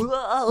like, he's just,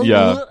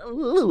 yeah.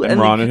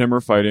 And Ron and him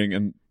are fighting,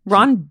 and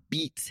Ron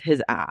beats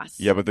his ass.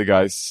 Yeah, but the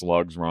guy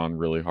slugs Ron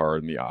really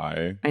hard in the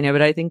eye. I know,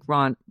 but I think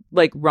Ron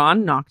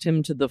knocked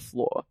him to the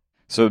floor.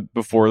 So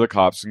before the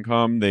cops can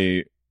come,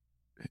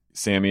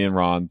 Sammy and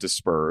Ron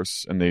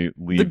disperse and they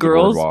leave the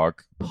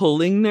boardwalk.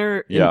 Pulling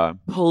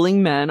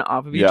men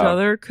off of each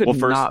other could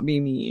not be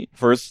me.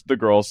 First, the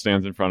girl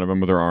stands in front of him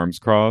with her arms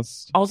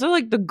crossed. Also,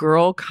 like the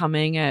girl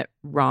coming at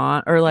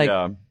Ron, or like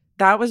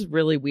that was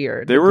really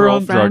weird. They were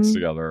on drugs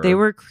together. They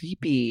were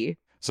creepy.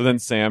 So then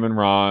Sam and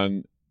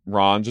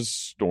Ron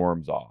just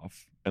storms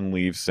off and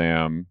leaves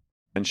Sam,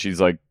 and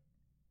she's like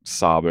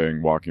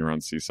sobbing, walking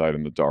around Seaside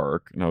in the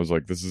dark. And I was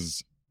like,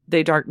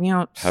 they dark me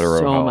out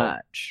so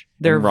much.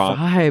 Their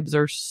vibes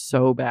are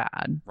so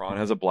bad. Ron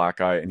has a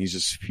black eye and he's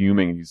just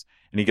fuming.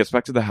 And he gets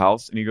back to the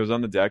house and he goes on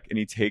the deck and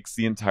he takes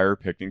the entire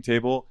picnic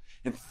table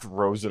and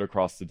throws it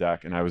across the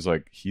deck. And I was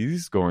like,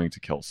 he's going to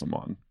kill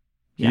someone.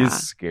 He is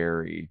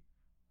scary.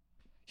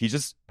 He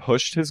just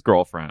pushed his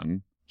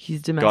girlfriend.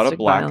 He's domestic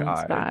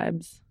violence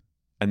vibes.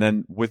 And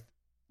then with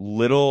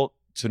little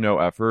to no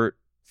effort,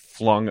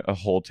 flung a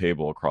whole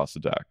table across the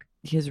deck.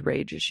 He has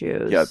rage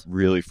issues. Yeah, it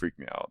really freaked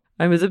me out.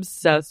 I was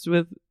obsessed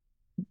with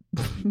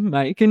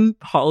Mike and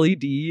Pauly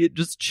D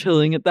just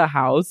chilling at the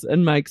house,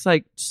 and Mike's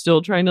like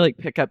still trying to like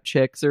pick up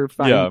chicks or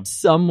find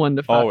someone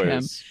to fuck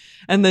him.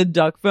 And the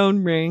duck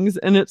phone rings,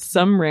 and it's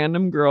some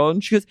random girl,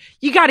 and she goes,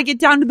 "You got to get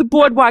down to the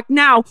boardwalk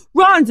now.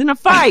 Ron's in a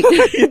fight.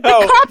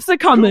 The cops are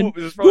coming."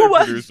 Who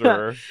was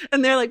that?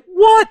 And they're like,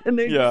 "What?" And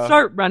they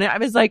start running. I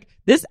was like,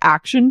 this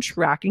action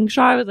tracking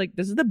shot, I was like,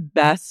 this is the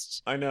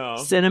best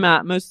most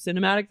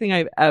cinematic thing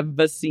I've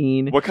ever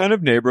seen. What kind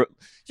of neighborhood?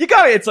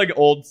 It's like an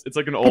old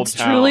town. It's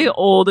truly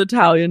old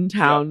Italian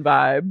town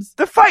vibes.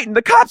 They're fighting.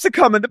 The cops are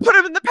coming to put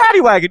him in the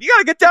paddy wagon. You got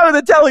to get down to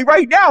the deli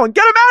right now and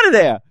get him out of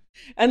there.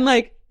 And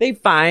like, they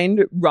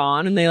find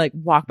Ron and they like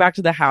walk back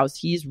to the house.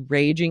 He's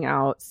raging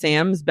out.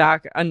 Sam's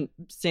back in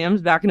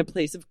a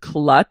place of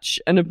clutch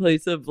and a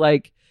place of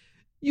like,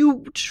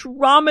 you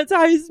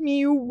traumatized me.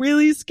 You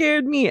really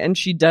scared me. And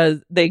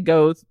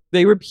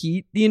they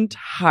repeat the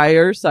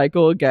entire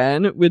cycle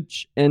again,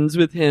 which ends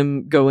with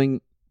him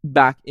going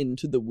back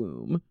into the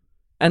womb.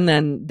 And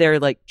then they're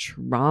like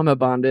trauma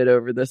bonded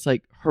over this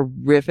like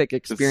horrific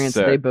experience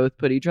that they both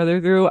put each other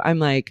through. I'm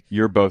like,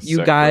 you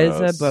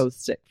guys are both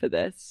sick for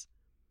this.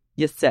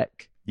 You're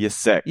sick. You're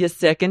sick. You're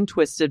sick and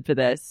twisted for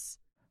this.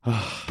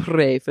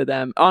 Pray for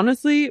them.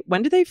 Honestly,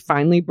 when did they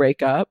finally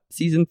break up?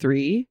 Season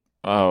 3?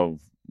 Oh,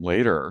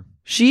 later.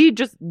 She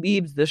just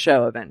leaves the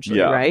show eventually,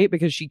 right?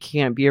 Because she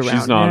can't be around him.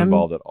 She's not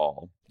involved at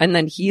all. And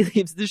then he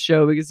leaves the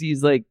show because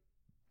he's like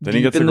then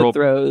he gets in the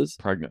throes.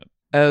 Pregnant.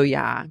 Oh,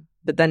 yeah.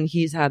 But then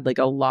he's had like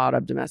a lot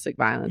of domestic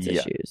violence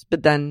issues.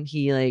 But then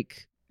he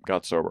like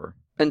got sober.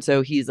 And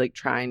so he's like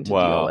trying to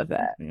deal with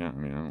it. Yeah, I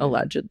mean,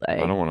 allegedly.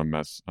 I don't want to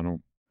mess.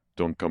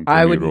 Don't come.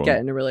 I wouldn't get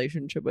in a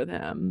relationship with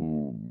him.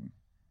 Ooh.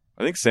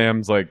 I think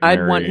Sam's like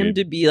I'd want him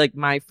to be like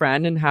my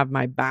friend and have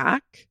my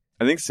back.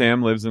 I think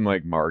Sam lives in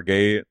like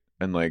Margate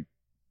and like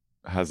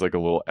has like a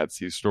little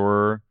Etsy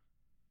store.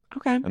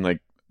 Okay. And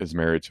like is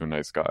married to a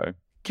nice guy.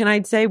 Can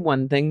I say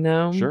one thing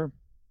though? Sure.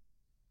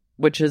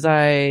 Which is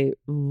I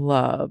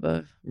love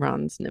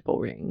Ron's nipple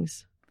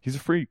rings. He's a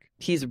freak.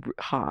 He's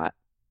hot,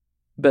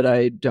 but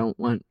I don't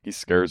want. He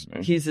scares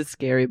me. He's a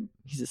scary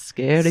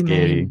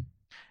man.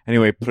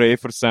 Anyway, pray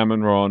for Sam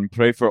and Ron.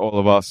 Pray for all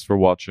of us for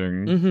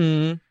watching.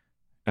 Mm-hmm.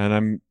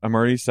 And I'm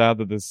already sad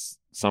that this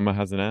summer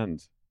has an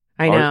end.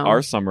 I know.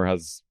 Our summer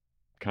has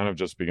kind of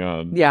just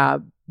begun. Yeah,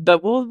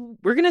 but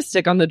we're gonna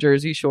stick on the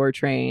Jersey Shore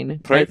train.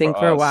 Pray I think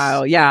for for a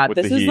while. Yeah,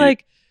 this is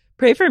like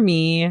pray for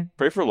me.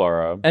 Pray for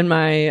Laura and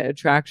my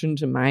attraction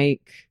to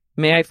Mike.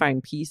 May I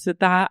find peace with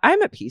that.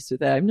 I'm at peace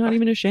with it. I'm not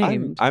even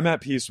ashamed. I'm at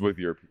peace with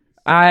your peace.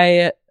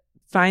 I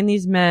find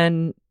these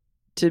men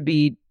to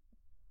be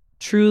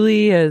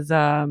truly, as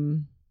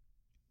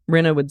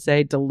Rinna would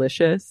say,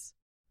 delicious.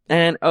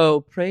 And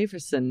pray for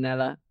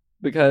Sanella,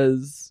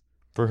 because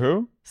For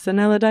who?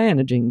 Sanella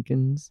Diana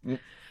Jenkins.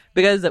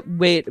 Because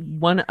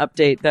one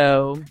update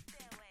though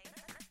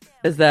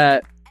is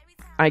that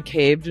I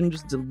caved and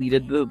just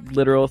deleted the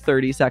literal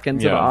 30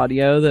 seconds of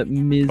audio that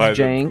Ms.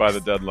 Jenks by the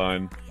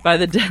deadline. By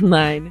the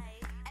deadline.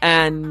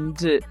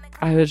 And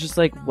I was just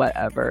like,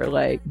 whatever.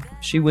 Like,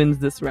 she wins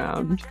this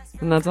round.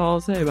 And that's all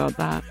I'll say about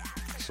that.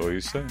 So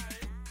you say.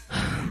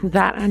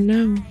 That I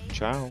know.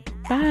 Ciao.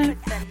 Bye.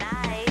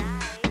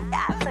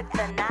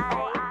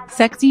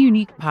 Sexy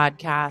Unique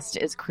Podcast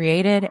is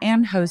created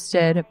and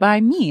hosted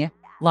by me,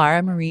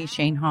 Lara Marie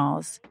Shane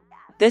Halls.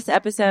 This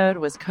episode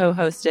was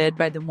co-hosted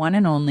by the one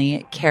and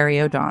only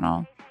Carrie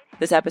O'Donnell.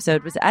 This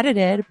episode was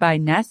edited by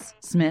Ness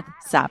Smith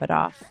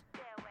Sabadoff.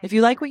 If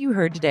you like what you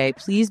heard today,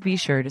 please be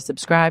sure to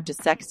subscribe to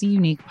Sexy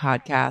Unique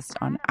Podcast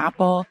on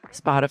Apple,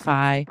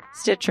 Spotify,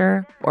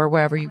 Stitcher, or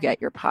wherever you get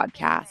your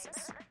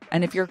podcasts.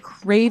 And if you're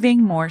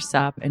craving more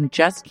sup and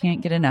just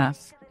can't get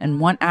enough and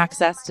want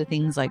access to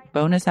things like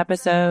bonus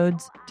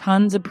episodes,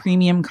 tons of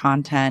premium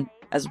content,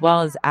 as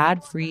well as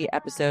ad-free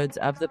episodes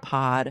of the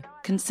pod,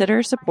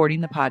 consider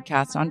supporting the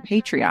podcast on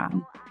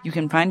Patreon. You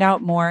can find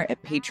out more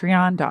at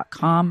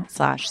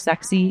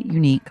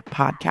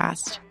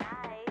patreon.com/sexyuniquepodcast.